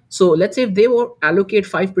up. So let's say if they will allocate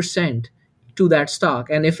 5% to that stock,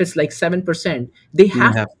 and if it's like 7%, they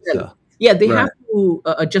have to sell. Yeah, they have to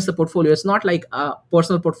adjust the portfolio. It's not like a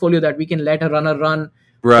personal portfolio that we can let a runner run.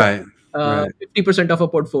 Right. 50% of a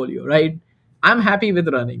portfolio, right? I'm happy with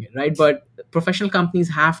running it, right? But professional companies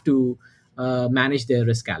have to manage their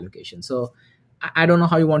risk allocation. So I don't know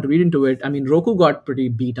how you want to read into it. I mean, Roku got pretty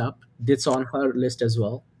beat up. It's on her list as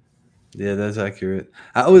well. Yeah, that's accurate.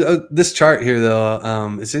 This chart here,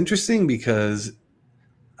 though, it's interesting because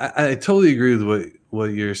I totally agree with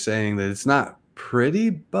what you're saying, that it's not pretty,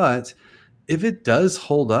 but if it does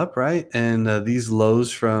hold up, right, and these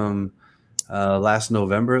lows from last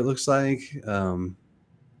November, it looks like,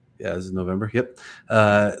 yeah, it's November. Yep.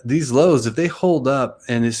 These lows, if they hold up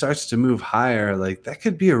and it starts to move higher, like that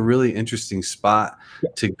could be a really interesting spot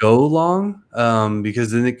to go long, because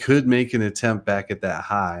then it could make an attempt back at that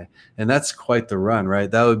high, and that's quite the run, right?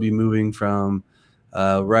 That would be moving from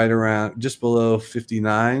right around just below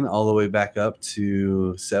 59 all the way back up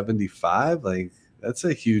to 75. Like that's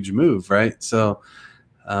a huge move, right? So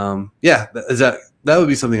yeah, that would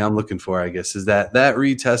be something I'm looking for, I guess, is that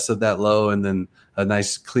retest of that low and then a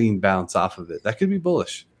nice clean bounce off of it. That could be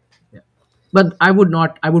bullish. Yeah, but I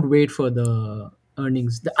would wait for the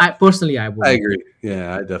earnings. I would. I agree.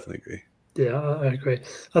 Yeah, I definitely agree. Yeah, I agree.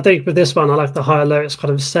 I think with this one, I like the higher low. It's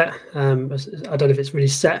kind of set. I don't know if it's really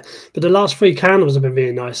set, but the last three candles have been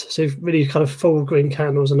really nice. So really kind of full green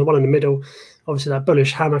candles, and the one in the middle, obviously that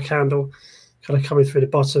bullish hammer candle, kind of coming through the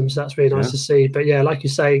bottom. So that's really nice to see. But yeah, like you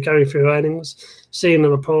say, going through earnings, seeing the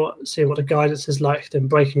report, seeing what the guidance is like, then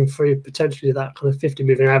breaking through potentially that kind of 50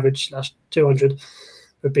 moving average /200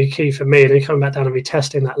 would be key for me. And then coming back down and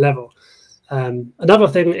retesting that level. Another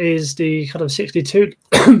thing is the kind of 62,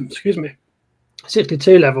 excuse me,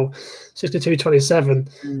 62 level,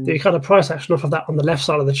 62.27. The kind of price action off of that on the left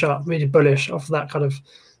side of the chart, really bullish off of that kind of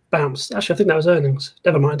bounce. Actually, I think that was earnings.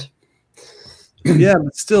 Never mind. Yeah,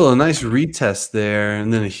 but still a nice retest there,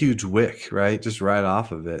 and then a huge wick, right? Just right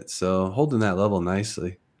off of it. So holding that level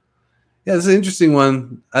nicely. Yeah, it's an interesting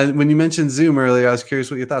one. When you mentioned Zoom earlier, I was curious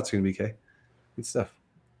what your thoughts are going to be, Kay. Good stuff.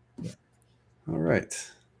 Yeah. All right.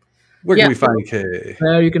 Where can we find Kay?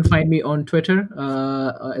 You can find me on Twitter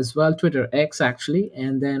as well, Twitter X actually,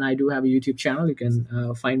 and then I do have a YouTube channel. You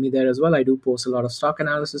can find me there as well. I do post a lot of stock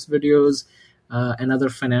analysis videos and other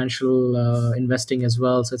financial investing as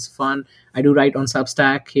well, so it's fun. I do write on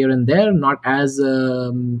Substack here and there, not as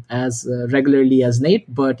regularly as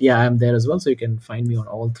Nate, but yeah, I'm there as well. So you can find me on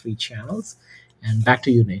all three channels. And back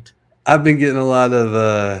to you, Nate. I've been getting a lot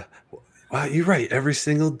of wow, you write every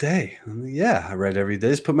single day. Yeah, I write every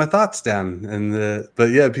day. Just put my thoughts down.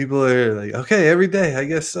 But yeah, people are like, okay, every day, I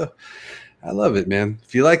guess so. I love it, man.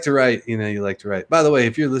 If you like to write, you like to write. By the way,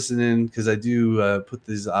 if you're listening, because I do put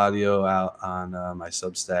this audio out on my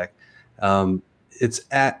Substack, it's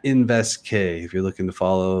at InvestK if you're looking to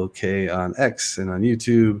follow K on X and on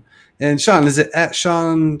YouTube. And Sean, is it at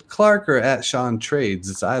Sean Clark or at Sean Trades?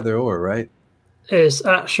 It's either or, right? It's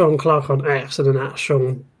at Sean Clark on X and then at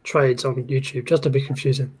Sean Trades on YouTube, just to be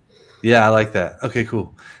confusing. Yeah, I like that. Okay,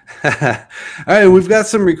 cool. All right, we've got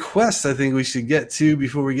some requests I think we should get to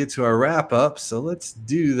before we get to our wrap up. So let's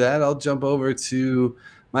do that. I'll jump over to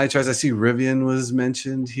my charts. I see Rivian was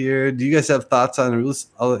mentioned here. Do you guys have thoughts on it?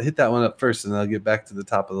 I'll hit that one up first and then I'll get back to the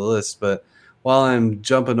top of the list. But while I'm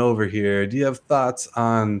jumping over here, do you have thoughts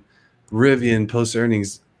on Rivian post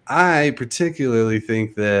earnings? I particularly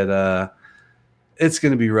think that it's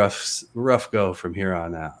going to be rough go from here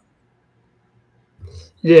on out.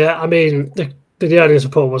 Yeah, I mean, the earnings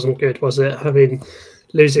report wasn't good, was it? I mean,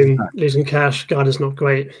 losing cash, guidance not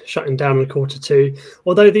great, shutting down in Q2.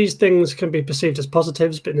 Although these things can be perceived as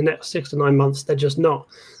positives, but in the next 6 to 9 months, they're just not,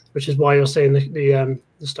 which is why you're seeing the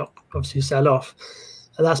stock obviously sell off.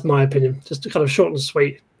 And that's my opinion, just kind of short and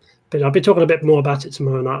sweet. But I'll be talking a bit more about it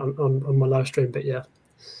tomorrow night on my live stream, but yeah.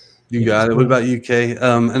 You got it. What about you, Kay?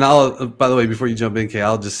 And I'll, by the way, before you jump in, Kay,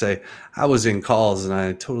 I'll just say I was in calls and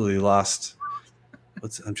I totally lost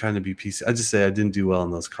I'm trying to be PC. I just say I didn't do well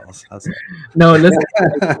on those calls. How's that? No, listen,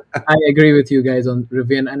 I agree with you guys on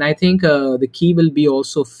Rivian, and I think the key will be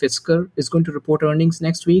also Fisker is going to report earnings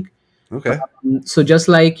next week. Okay. So just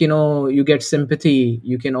like you get sympathy,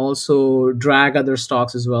 you can also drag other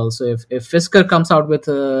stocks as well. So if Fisker comes out with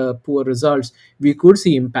poor results, we could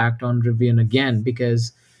see impact on Rivian again,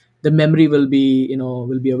 because the memory will be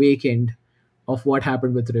awakened of what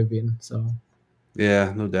happened with Rivian. So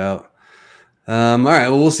yeah, no doubt. All right.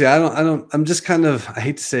 Well, we'll see. I'm just kind of, I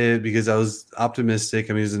hate to say it because I was optimistic.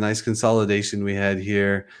 I mean, it was a nice consolidation we had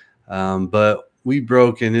here. But we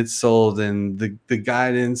broke and it sold, and the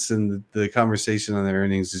guidance and the conversation on the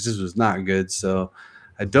earnings just was not good. So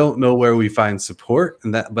I don't know where we find support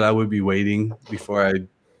in that, but I would be waiting before I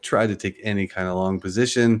try to take any kind of long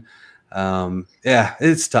position. Yeah,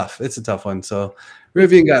 it's tough. It's a tough one. So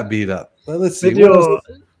Rivian got beat up, but let's see.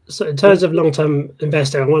 So in terms of long-term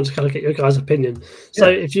investing, I wanted to kind of get your guys' opinion. So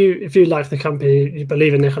if you like the company, you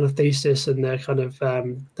believe in their kind of thesis and their kind of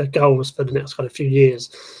their goals for the next kind of few years,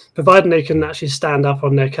 providing they can actually stand up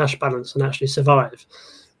on their cash balance and actually survive,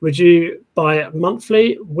 would you buy it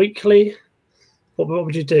monthly, weekly? What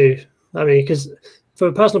would you do? I mean, because from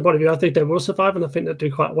a personal point of view, I think they will survive, and I think they'll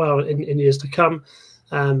do quite well in years to come.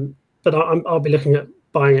 But I'll be looking at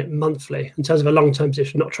buying it monthly in terms of a long-term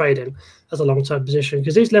position, not trading as a long-term position,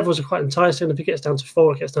 because these levels are quite enticing. If it gets down to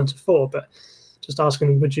 4, it gets down to 4. But just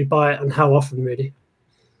asking, would you buy it and how often, really?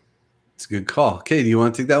 It's a good call. Okay, do you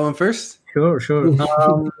want to take that one first? Sure. Doesn't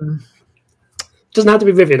have to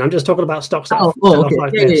be Rivian. I'm just talking about stocks that okay.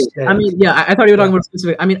 like this. Yeah. I mean, I thought you were talking about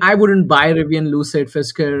specific. I mean, I wouldn't buy Rivian, Lucid,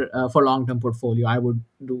 Fisker for long-term portfolio. I would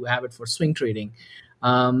have it for swing trading.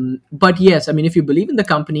 But yes, I mean, if you believe in the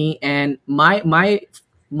company, and my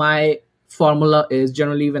formula is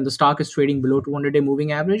generally when the stock is trading below 200-day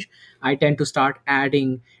moving average, I tend to start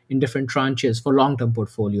adding in different tranches for long-term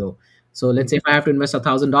portfolio. So let's say if I have to invest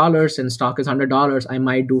 $1,000 and stock is $100, I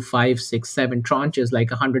might do 5, 6, 7 tranches, like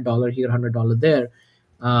 $100 here, $100 there.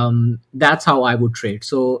 That's how I would trade.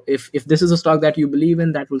 So if this is a stock that you believe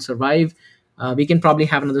in that will survive, we can probably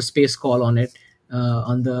have another space call on it.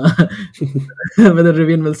 On the whether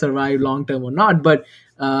Rivian will survive long term or not, but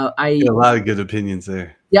I a lot of good opinions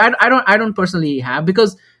there. Yeah, I don't personally have,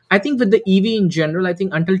 because I think with the EV in general, I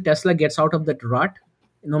think until Tesla gets out of that rut,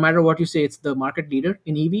 no matter what you say, it's the market leader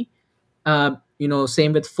in EV.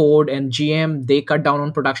 Same with Ford and GM, they cut down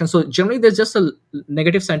on production. So generally, there's just a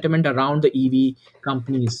negative sentiment around the EV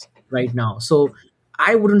companies right now. So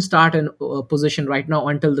I wouldn't start a position right now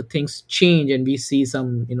until the things change and we see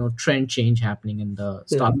some, trend change happening in the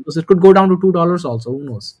stock, because it could go down to $2 also. Who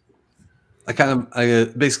knows? I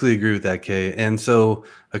basically agree with that, Kay. And so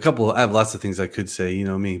I have lots of things I could say,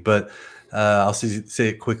 me, but I'll say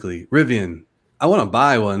it quickly. Rivian, I want to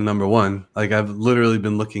buy one, number one. Like, I've literally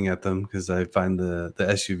been looking at them because I find the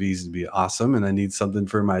SUVs to be awesome, and I need something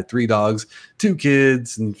for my 3 dogs, 2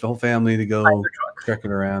 kids, and the whole family to go trekking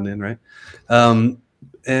around in, right?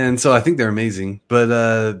 And so I think they're amazing. But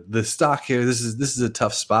the stock here, this is a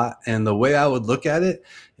tough spot. And the way I would look at it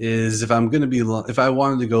is, if I'm going to be long, if I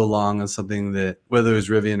wanted to go long on something that, whether it's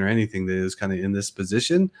Rivian or anything that is kind of in this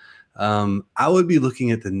position, I would be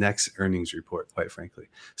looking at the next earnings report, quite frankly.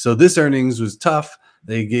 So this earnings was tough.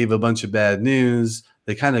 They gave a bunch of bad news.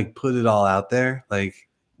 They kind of put it all out there. Like,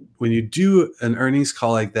 when you do an earnings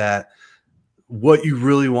call like that, what you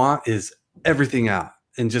really want is everything out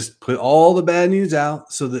and just put all the bad news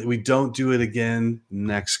out so that we don't do it again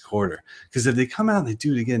next quarter. Because if they come out and they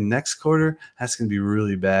do it again next quarter, that's going to be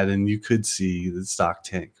really bad, and you could see the stock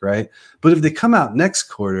tank, right? But if they come out next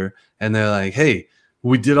quarter and they're like, hey,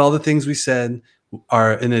 we did all the things we said,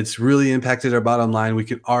 and it's really impacted our bottom line. We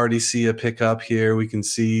can already see a pickup here. We can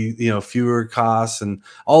see, fewer costs and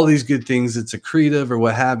all these good things. It's accretive or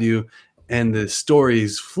what have you. And the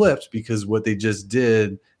story's flipped because what they just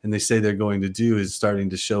did and they say they're going to do is starting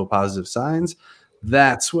to show positive signs.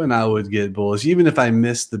 That's when I would get bullish. Even if I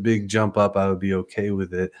missed the big jump up, I would be okay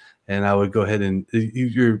with it. And I would go ahead and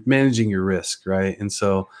you're managing your risk, right? And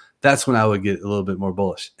so that's when I would get a little bit more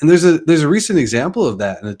bullish. And there's a recent example of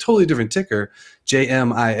that in a totally different ticker,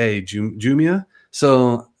 JMIA, Jumia.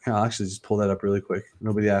 So I'll actually just pull that up really quick.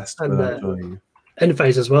 Nobody asked, but I'm showing you.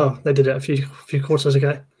 Enphase as well. They did it a few quarters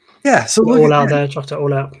ago. Yeah, so look all out there, chucked it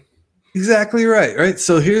all out. Exactly right.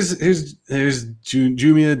 So here's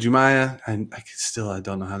Jumia. I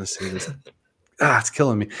don't know how to say this. It's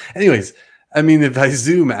killing me. Anyways, I mean, if I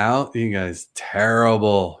zoom out, you guys,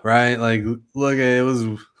 terrible, right? Like, look, it was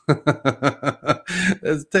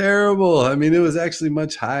it's terrible. I mean, it was actually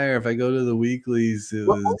much higher. If I go to the weeklies, it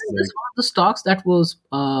was one of the stocks that was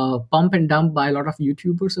pump and dump by a lot of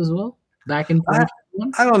YouTubers as well. back in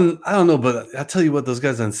 2021? I don't know, but I tell you what, those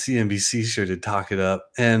guys on CNBC sure did talk it up,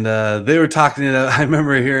 and they were talking it up. I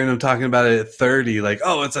remember hearing them talking about it at 30, like,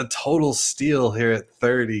 oh, it's a total steal here at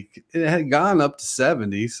 30. It had gone up to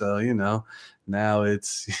 70, so now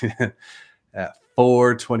it's at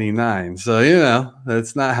 429. So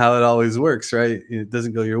that's not how it always works, right? It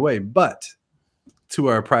doesn't go your way. But to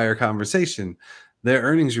our prior conversation, their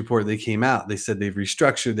earnings report, they came out. They said they've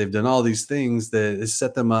restructured, they've done all these things that has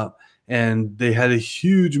set them up. And they had a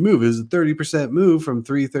huge move. It was a 30% move from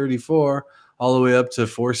 334 all the way up to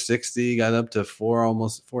 460, got up to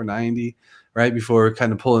almost 490, right before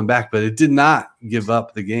kind of pulling back. But it did not give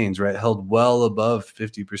up the gains, right? Held well above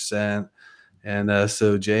 50%. And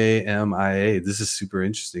so JMIA, this is super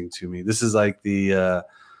interesting to me. This is like I'm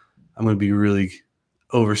going to be really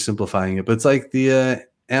oversimplifying it, but it's like the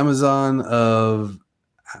Amazon of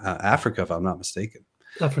Africa, if I'm not mistaken.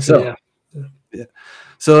 Africa, yeah.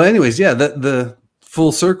 So anyways, the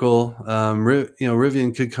full circle,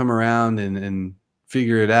 Rivian could come around and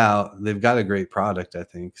figure it out. They've got a great product, I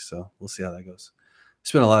think. So we'll see how that goes.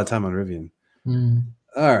 Spent a lot of time on Rivian.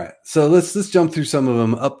 All right. So let's jump through some of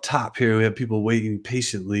them. Up top here, we have people waiting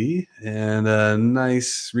patiently, and a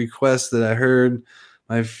nice request that I heard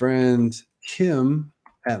my friend Kim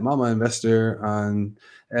at Mama Investor on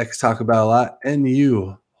X talk about a lot.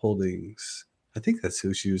 NU Holdings. I think that's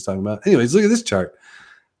who she was talking about. Anyways, look at this chart.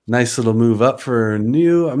 Nice little move up for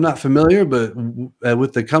NU. I'm not familiar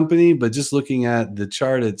with the company, but just looking at the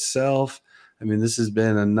chart itself, I mean, this has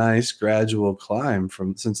been a nice gradual climb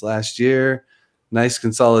since last year. Nice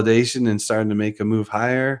consolidation and starting to make a move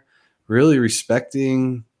higher. Really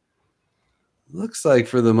respecting, looks like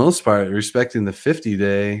for the most part, respecting the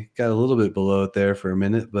 50-day. Got a little bit below it there for a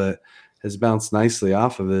minute, but has bounced nicely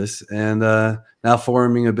off of this. And now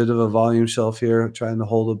forming a bit of a volume shelf here, trying to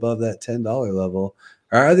hold above that $10 level.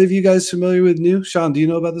 Are either of you guys familiar with NU? Sean, do you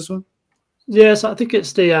know about this one? Yes, I think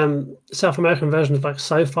it's the South American version of like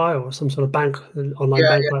SoFi or some sort of bank, online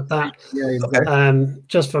bank like that. Yeah, exactly.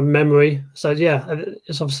 Just from memory. So yeah,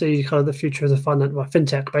 it's obviously kind of the future of the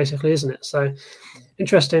fintech, basically, isn't it? So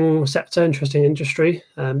interesting sector, interesting industry.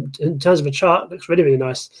 In terms of a chart, it looks really, really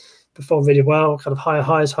nice. Performed really well. Kind of higher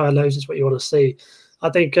highs, higher lows is what you want to see. I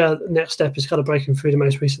think the next step is kind of breaking through the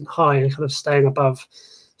most recent high and kind of staying above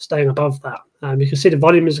that. You can see the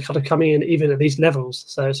volume is kind of coming in even at these levels,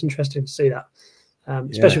 so it's interesting to see that,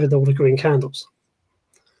 especially with all the green candles.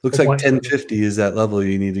 Looks like 1050 is that level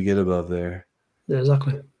you need to get above there. Yeah,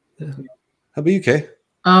 exactly. Yeah. How about you, Kay?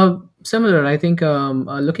 Similar. I think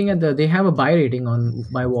looking at they have a buy rating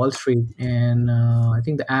by Wall Street, and I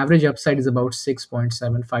think the average upside is about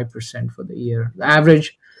 6.75% for the year. The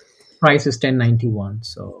average price is 1091.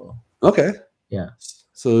 So okay, yeah.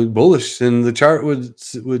 So bullish, and the chart would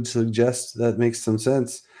suggest that makes some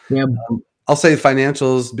sense. Yeah, I'll say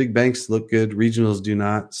financials, big banks look good, regionals do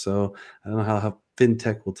not. So I don't know how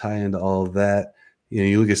fintech will tie into all of that.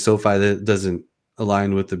 You look at SoFi, that doesn't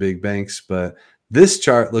align with the big banks, but this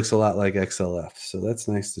chart looks a lot like XLF, so that's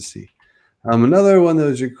nice to see. Another one that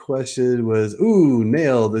was requested was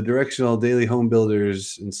NAIL, the directional daily home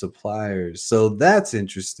builders and suppliers. So that's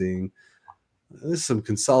interesting. There's some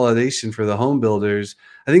consolidation for the home builders.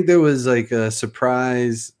 I think there was like a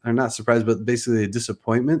surprise, or not surprise, but basically a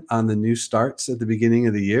disappointment on the new starts at the beginning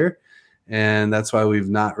of the year. And that's why we've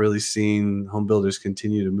not really seen home builders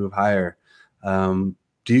continue to move higher. Do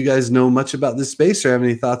you guys know much about this space or have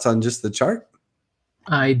any thoughts on just the chart?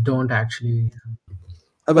 I don't actually.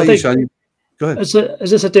 How about you, Sean? Go ahead. Is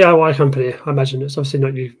this a DIY company? I imagine it's obviously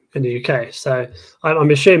not in the UK. So I'm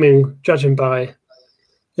assuming, judging by,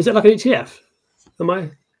 is it like an ETF? Am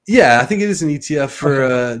I? Yeah, I think it is an ETF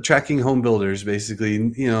for tracking home builders, basically.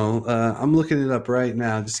 I'm looking it up right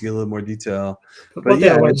now just to get a little more detail. But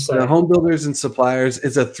yeah, the home builders and suppliers,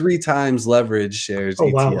 it's a 3 times leverage shares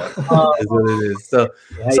ETF. Wow. Is what it is. So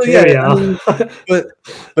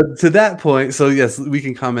but to that point, so yes, we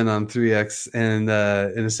can comment on 3X and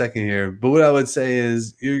in a second here. But what I would say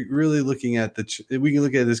is you're really looking at we can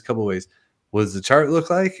look at this a couple of ways. What does the chart look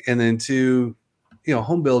like? And then 2,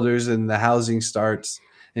 home builders and the housing starts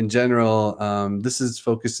in general. This is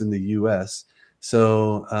focused in the U.S.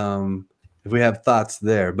 So if we have thoughts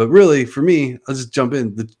there, but really for me, I'll just jump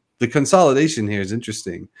in. The consolidation here is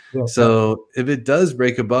interesting. Yeah. So if it does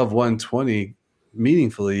break above 120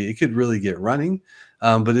 meaningfully, it could really get running.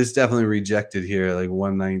 But it's definitely rejected here, like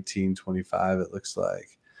 119.25. It looks like.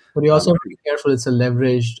 But you also have to be careful. It's a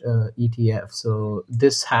leveraged ETF, so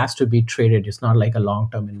this has to be traded. It's not like a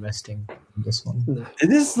long-term investing. This one,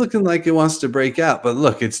 it is looking like it wants to break out, but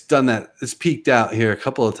look, it's done that. It's peaked out here a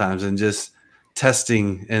couple of times and just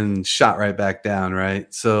testing and shot right back down.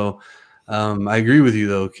 Right, so I agree with you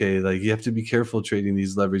though. Okay, like you have to be careful trading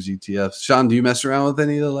these leverage ETFs. Sean, do you mess around with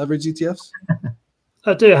any of the leverage ETFs?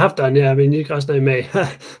 I do have done, yeah. I mean, you guys know me.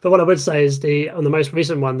 But what I would say is on the most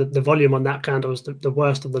recent one, the volume on that candle was the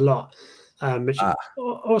worst of the lot, which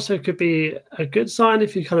also could be a good sign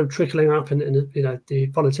if you're kind of trickling up and the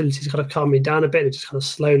volatility is kind of calming down a bit. It's just kind of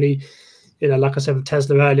slowly, like I said with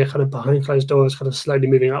Tesla earlier, kind of behind closed doors, kind of slowly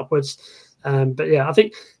moving upwards. But yeah, I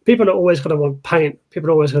think people are always going to want paint. People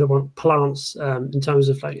are always going to want plants in terms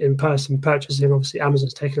of like in-person purchasing. Obviously,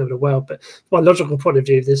 Amazon's taken over the world, but from a logical point of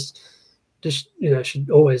view, this should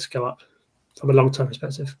always go up from a long-term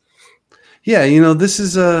perspective. Yeah, this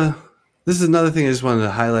is another thing I just wanted to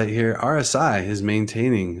highlight here. RSI is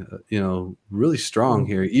maintaining, really strong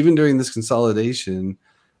here, even during this consolidation,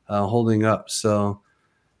 holding up. So,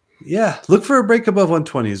 yeah, look for a break above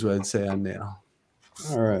 120 is what I'd say on Nail.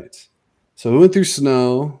 All right. So we went through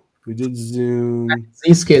Snow. We did Zoom.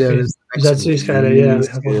 Zscaler. That's Zscaler, yeah.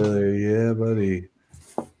 Zscaler, yeah, buddy.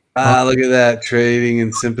 Look at that, trading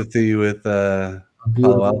in sympathy with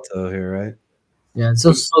Palo Alto here, right? Yeah,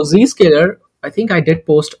 so Zscaler, I think I did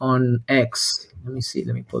post on X. Let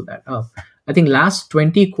me pull that up. I think last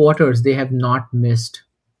 20 quarters, they have not missed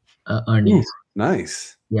earnings.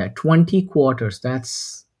 Nice. Yeah, 20 quarters.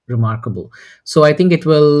 That's remarkable. So I think it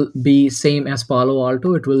will be same as Palo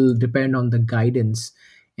Alto. It will depend on the guidance.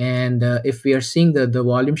 And if we are seeing the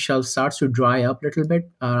volume shelf starts to dry up a little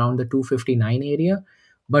bit around the 259 area,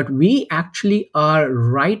 but we actually are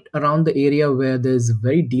right around the area where there's a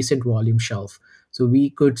very decent volume shelf. So we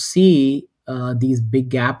could see these big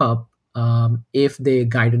gap up if the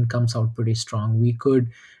guidance comes out pretty strong. We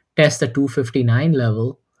could test the 259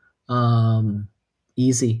 level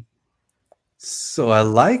easy. So I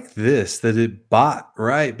like this, that it bought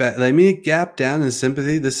right back. I mean, it gapped down in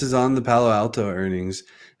sympathy. This is on the Palo Alto earnings.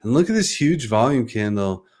 And look at this huge volume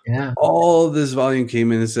candle. Yeah. All of this volume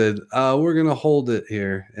came in and said, we're going to hold it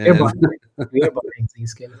here. And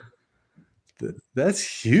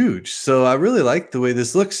that's huge. So I really like the way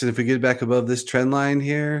this looks. And if we get back above this trend line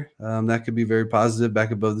here, that could be very positive,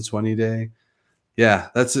 back above the 20-day. Yeah,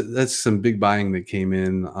 that's some big buying that came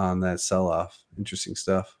in on that sell-off. Interesting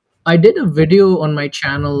stuff. I did a video on my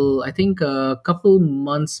channel, I think a couple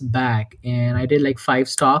months back, and I did like 5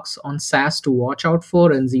 stocks on SaaS to watch out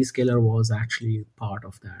for, and Zscaler was actually part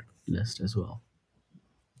of that list as well.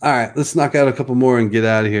 All right, let's knock out a couple more and get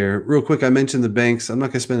out of here. Real quick, I mentioned the banks. I'm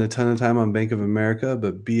not going to spend a ton of time on Bank of America,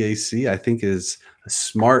 but BAC I think is a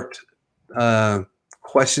smart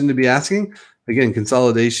question to be asking. Again,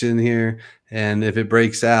 consolidation here, and if it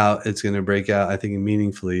breaks out, it's going to break out, I think,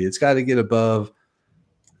 meaningfully. It's got to get above.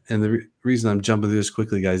 And the reason I'm jumping through this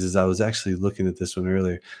quickly, guys, is I was actually looking at this one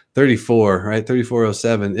earlier. 34, right?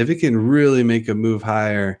 34.07. If it can really make a move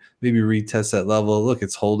higher, maybe retest that level. Look,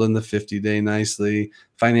 it's holding the 50-day nicely.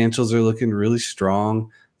 Financials are looking really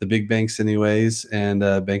strong. The big banks anyways, and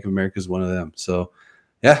Bank of America is one of them. So,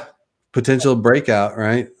 yeah, potential breakout,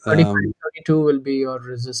 right? 32 will be your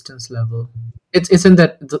resistance level. It's in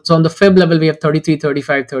that. So on the Fib level, we have 33,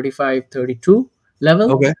 35, 35, 32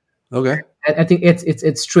 level. Okay. I think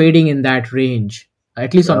it's trading in that range,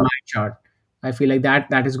 at least on my chart. I feel like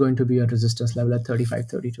that is going to be a resistance level at 35,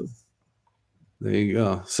 32. There you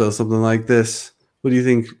go. So something like this. What do you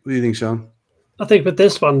think? What do you think, Sean? I think with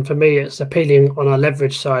this one, for me, it's appealing on our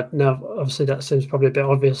leverage side. Now, obviously, that seems probably a bit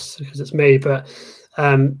obvious because it's me, but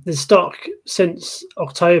the stock since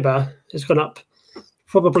October has gone up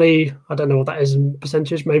probably, I don't know what that is in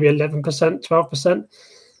percentage, maybe 11%, 12%.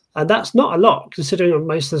 And that's not a lot, considering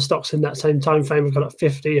most of the stocks in that same time frame have gone up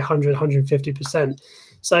 50, 100, 150%.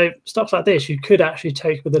 So stocks like this, you could actually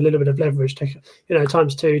take with a little bit of leverage, take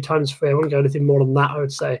times 2, times 3. I wouldn't go anything more than that, I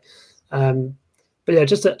would say. But yeah,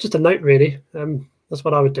 just a note, really. That's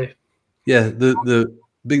what I would do. Yeah, the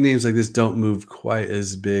big names like this don't move quite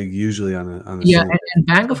as big usually on a yeah, and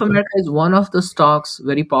Bank of America is one of the stocks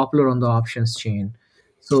very popular on the options chain.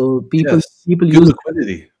 So people good use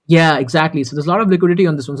liquidity. Yeah, exactly. So there's a lot of liquidity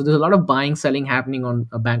on this one. So there's a lot of buying, selling happening on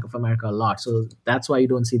Bank of America a lot. So that's why you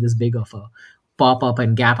don't see this big of a pop up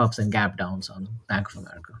and gap ups and gap downs on Bank of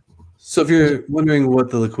America. So if you're wondering what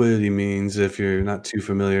the liquidity means, if you're not too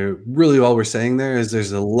familiar, really all we're saying there is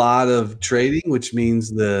there's a lot of trading, which means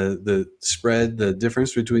the spread, the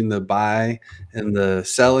difference between the buy and the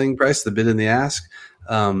selling price, the bid and the ask,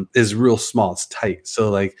 is real small. It's tight. So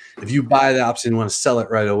like if you buy the option and want to sell it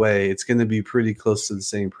right away, it's going to be pretty close to the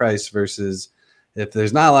same price versus if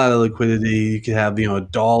there's not a lot of liquidity, you could have, a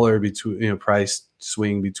dollar between, price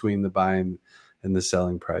swing between the buying and the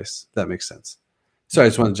selling price. That makes sense. Sorry, I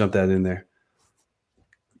just want to jump that in there.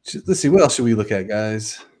 Let's see. What else should we look at,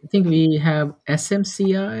 guys? I think we have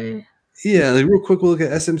SMCI. Yeah, like real quick, we'll look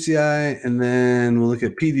at SMCI, and then we'll look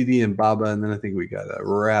at PDD and BABA, and then I think we gotta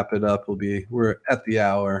wrap it up. We're at the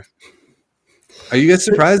hour. Are you guys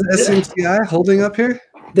surprised at SMCI holding up here?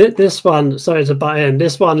 This one, sorry to butt in,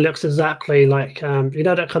 this one looks exactly like,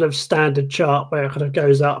 that kind of standard chart where it kind of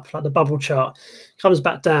goes up, like the bubble chart, comes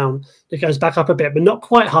back down, it goes back up a bit, but not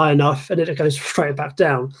quite high enough, and then it goes straight back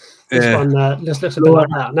down. This one looks a bit like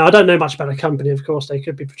that. Now, I don't know much about the company, of course. They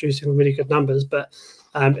could be producing really good numbers, but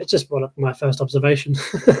it's just one of my first observation.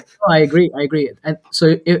 I agree. And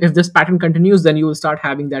so if this pattern continues, then you will start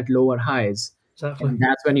having that lower highs. Exactly. And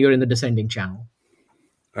that's when you're in the descending channel.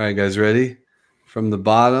 All right, guys, ready? From the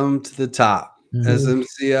bottom to the top,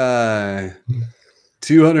 SMCI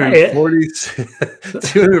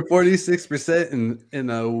 246% in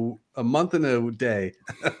a month and a day.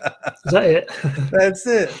 Is that it? That's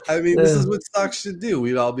it. I mean, this is what stocks should do.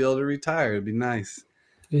 We'd all be able to retire. It'd be nice.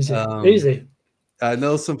 Easy. I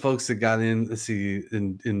know some folks that got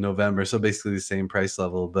in, in November, so basically the same price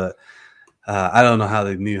level, but I don't know how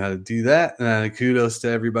they knew how to do that. Kudos to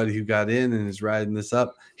everybody who got in and is riding this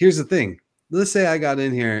up. Here's the thing. Let's say I got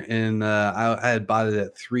in here and I had bought it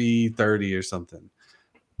at 330 or something.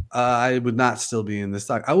 I would not still be in the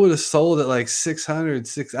stock. I would have sold at like 600.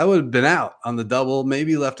 I would have been out on the double,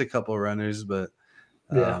 maybe left a couple of runners, but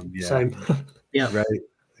same. Yeah, right.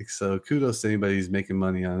 Like, so kudos to anybody who's making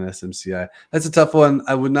money on SMCI. That's a tough one.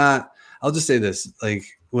 I'll just say this. Like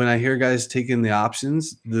when I hear guys taking the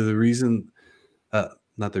options, they're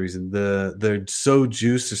so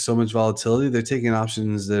juiced, there's so much volatility, they're taking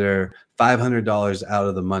options that are $500 out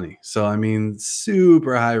of the money. So I mean,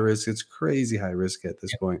 super high risk. It's crazy high risk at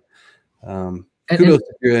this point. Kudos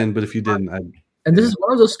if you're in, but if you didn't, and this is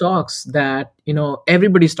one of those stocks that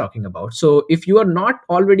everybody's talking about. So if you were not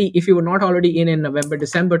already in November,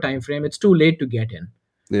 December timeframe, it's too late to get in.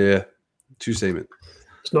 Yeah, true statement.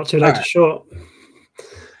 It's not too late to short.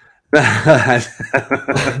 I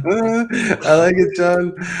like it,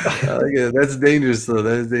 John. I like it. That's dangerous, though.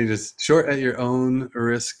 That is dangerous. Short at your own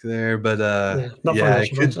risk there, but I'm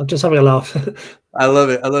just having a laugh. I love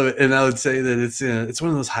it. And I would say that it's one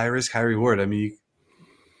of those high risk, high reward. I mean,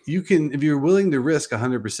 you can, if you're willing to risk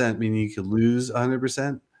 100%, meaning you could lose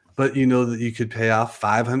 100%, but you know that you could pay off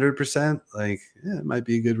 500%. Like, it might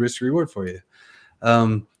be a good risk reward for you.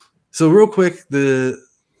 So real quick, the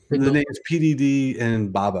names PDD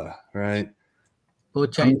and BABA, right?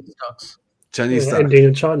 Both Chinese stocks. Ending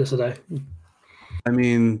in China today. I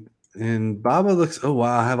mean, and BABA looks. Oh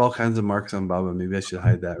wow, I have all kinds of marks on BABA. Maybe I should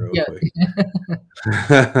hide that real quick.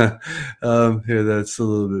 Here, that's a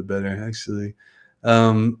little bit better actually.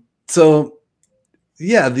 So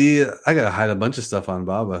yeah, I gotta hide a bunch of stuff on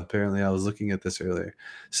BABA. Apparently, I was looking at this earlier.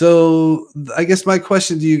 So I guess my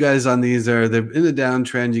question to you guys on these they're in a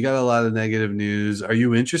downtrend. You got a lot of negative news. Are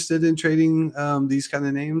you interested in trading these kind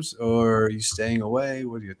of names, or are you staying away?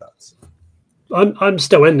 What are your thoughts? I'm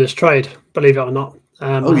still in this trade, believe it or not.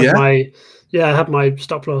 I have my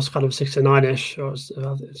stop loss kind of 69-ish, or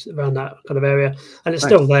around that kind of area, and it's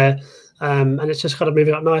still there. And it's just kind of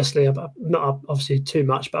moving up nicely, not up obviously too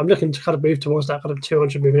much, but I'm looking to kind of move towards that kind of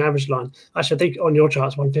 200 moving average line. Actually, I think on your chart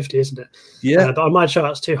it's 150, isn't it? Yeah. But on my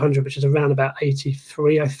chart it's 200, which is around about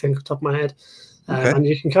 83, I think, off the top of my head. And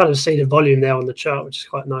you can kind of see the volume there on the chart, which is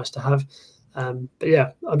quite nice to have. But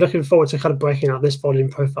yeah, I'm looking forward to kind of breaking out this volume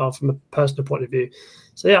profile from a personal point of view.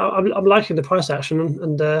 So yeah, I'm liking the price action,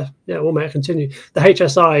 and we'll make it continue. The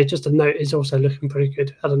HSI, just a note, is also looking pretty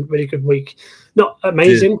good. Had a really good week, not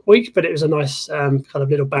amazing week, but it was a nice kind of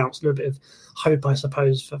little bounce, a little bit of hope, I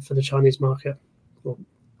suppose, for the Chinese market or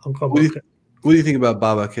Hong Kong market. What do you think about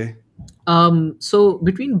BABA, Kay? So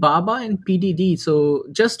between BABA and PDD, so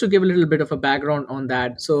just to give a little bit of a background on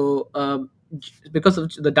that, so because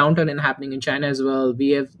of the downturn happening in China as well, we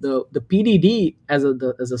have the PDD as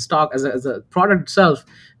a stock, as a product itself,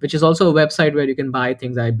 which is also a website where you can buy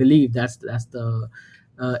things. I believe that's the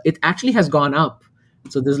it actually has gone up.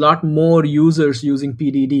 So there's a lot more users using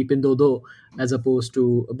PDD, Pinduoduo, as opposed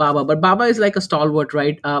to BABA. But BABA is like a stalwart,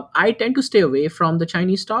 right? I tend to stay away from the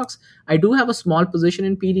Chinese stocks. I do have a small position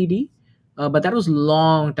in PDD, but that was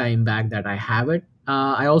long time back that I have it.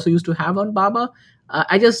 I also used to have on BABA.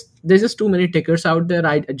 There's just too many tickers out there.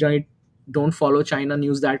 I generally don't follow China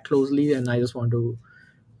news that closely, and I just want to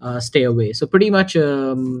stay away. So pretty much,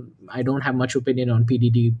 I don't have much opinion on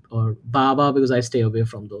PDD or BABA because I stay away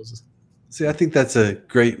from those. See, I think that's a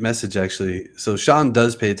great message, actually. So Sean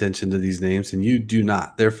does pay attention to these names, and you do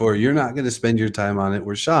not. Therefore, you're not going to spend your time on it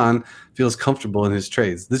where Sean feels comfortable in his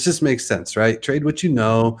trades. This just makes sense, right? Trade what you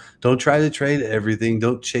know. Don't try to trade everything.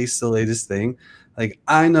 Don't chase the latest thing. Like,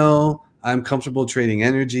 I know I'm comfortable trading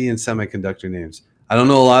energy and semiconductor names. I don't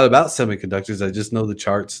know a lot about semiconductors. I just know the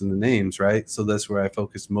charts and the names, right? So that's where I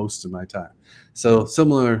focus most of my time. So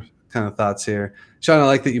similar kind of thoughts here. Sean, I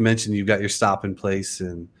like that you mentioned you've got your stop in place,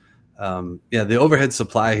 and the overhead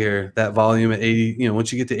supply here, that volume at 80,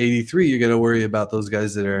 once you get to 83, you're going to worry about those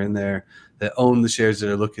guys that are in there that own the shares that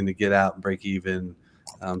are looking to get out and break even.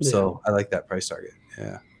 So I like that price target.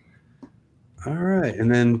 Yeah. All right.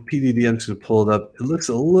 And then PDD, I'm just going to pull it up. It looks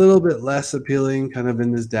a little bit less appealing, kind of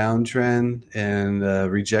in this downtrend and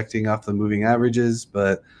rejecting off the moving averages.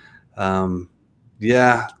 But I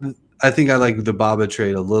think I like the BABA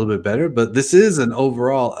trade a little bit better. But this is an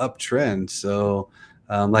overall uptrend. So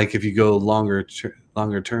like if you go longer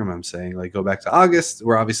term, I'm saying, like go back to August,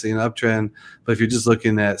 we're obviously in an uptrend. But if you're just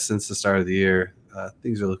looking at since the start of the year,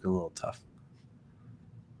 things are looking a little tough.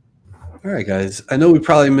 All right, guys. I know we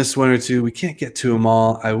probably missed one or two. We can't get to them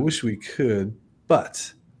all. I wish we could,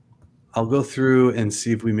 but I'll go through and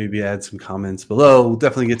see if we maybe add some comments below. We'll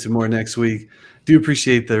definitely get to more next week. Do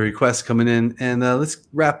appreciate the requests coming in. And let's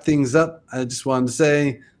wrap things up. I just wanted to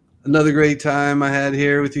say another great time I had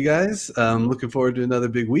here with you guys. Looking forward to another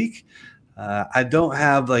big week. I don't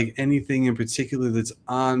have like anything in particular that's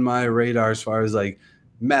on my radar as far as like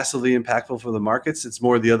massively impactful for the markets. It's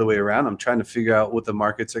more the other way around. I'm trying to figure out what the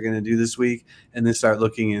markets are going to do this week and then start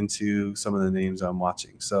looking into some of the names I'm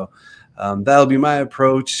watching. So that'll be my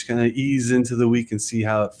approach, kind of ease into the week and see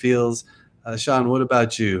how it feels. Sean, what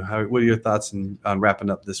about you? What are your thoughts on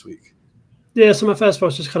wrapping up this week? Yeah, so my first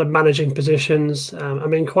was just kind of managing positions.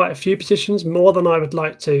 I'm in quite a few positions, more than I would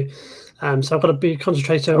like to. So I've got to be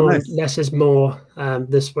concentrating on less is more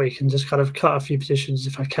this week and just kind of cut a few positions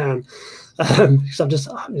if I can. Because I'm just,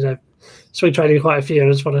 swing trading quite a few.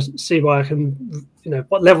 I just want to see why I can,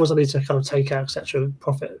 what levels I need to kind of take out, etc.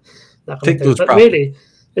 Profit, that kind of thing. But really,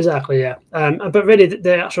 exactly, yeah. But really,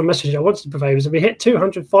 the actual message I wanted to convey was that we hit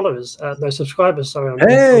 200 followers, no subscribers, sorry, on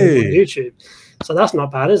YouTube. So that's not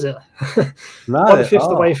bad, is it? 1/5 of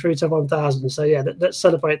the way through to 1,000. So yeah, let's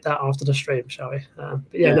celebrate that after the stream, shall we?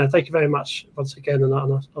 No, thank you very much once again, and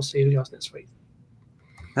I'll see you guys next week.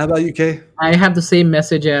 How about you, Kay? I have the same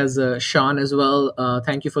message as Sean as well.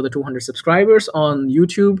 Thank you for the 200 subscribers on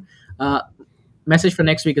YouTube. Message for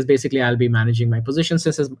next week is basically I'll be managing my positions.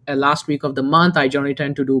 This is last week of the month. I generally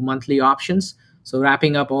tend to do monthly options. So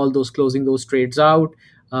wrapping up all those, closing those trades out,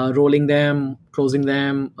 rolling them, closing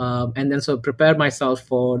them, and then so prepare myself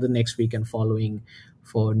for the next week and following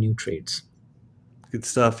for new trades. Good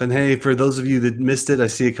stuff. And hey, for those of you that missed it, I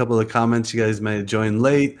see a couple of comments. You guys might have joined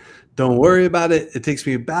late. Don't worry about it. It takes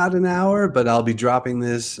me about an hour, but I'll be dropping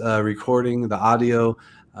this recording, the audio,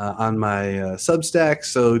 on my Substack.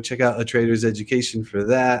 So check out A Trader's Education for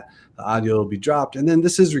that. The audio will be dropped. And then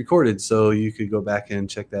this is recorded, so you could go back and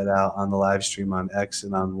check that out on the live stream on X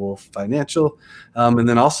and on Wolf Financial. And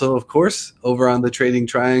then also, of course, over on the Trading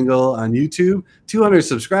Triangle on YouTube, 200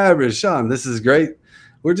 subscribers. Sean, this is great.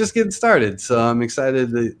 We're just getting started. So I'm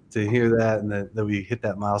excited to hear that and that we hit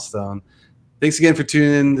that milestone. Thanks again for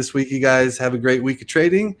tuning in this week, you guys. Have a great week of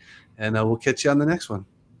trading, and we'll catch you on the next one.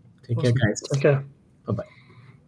 Take care, guys. Okay. Bye-bye.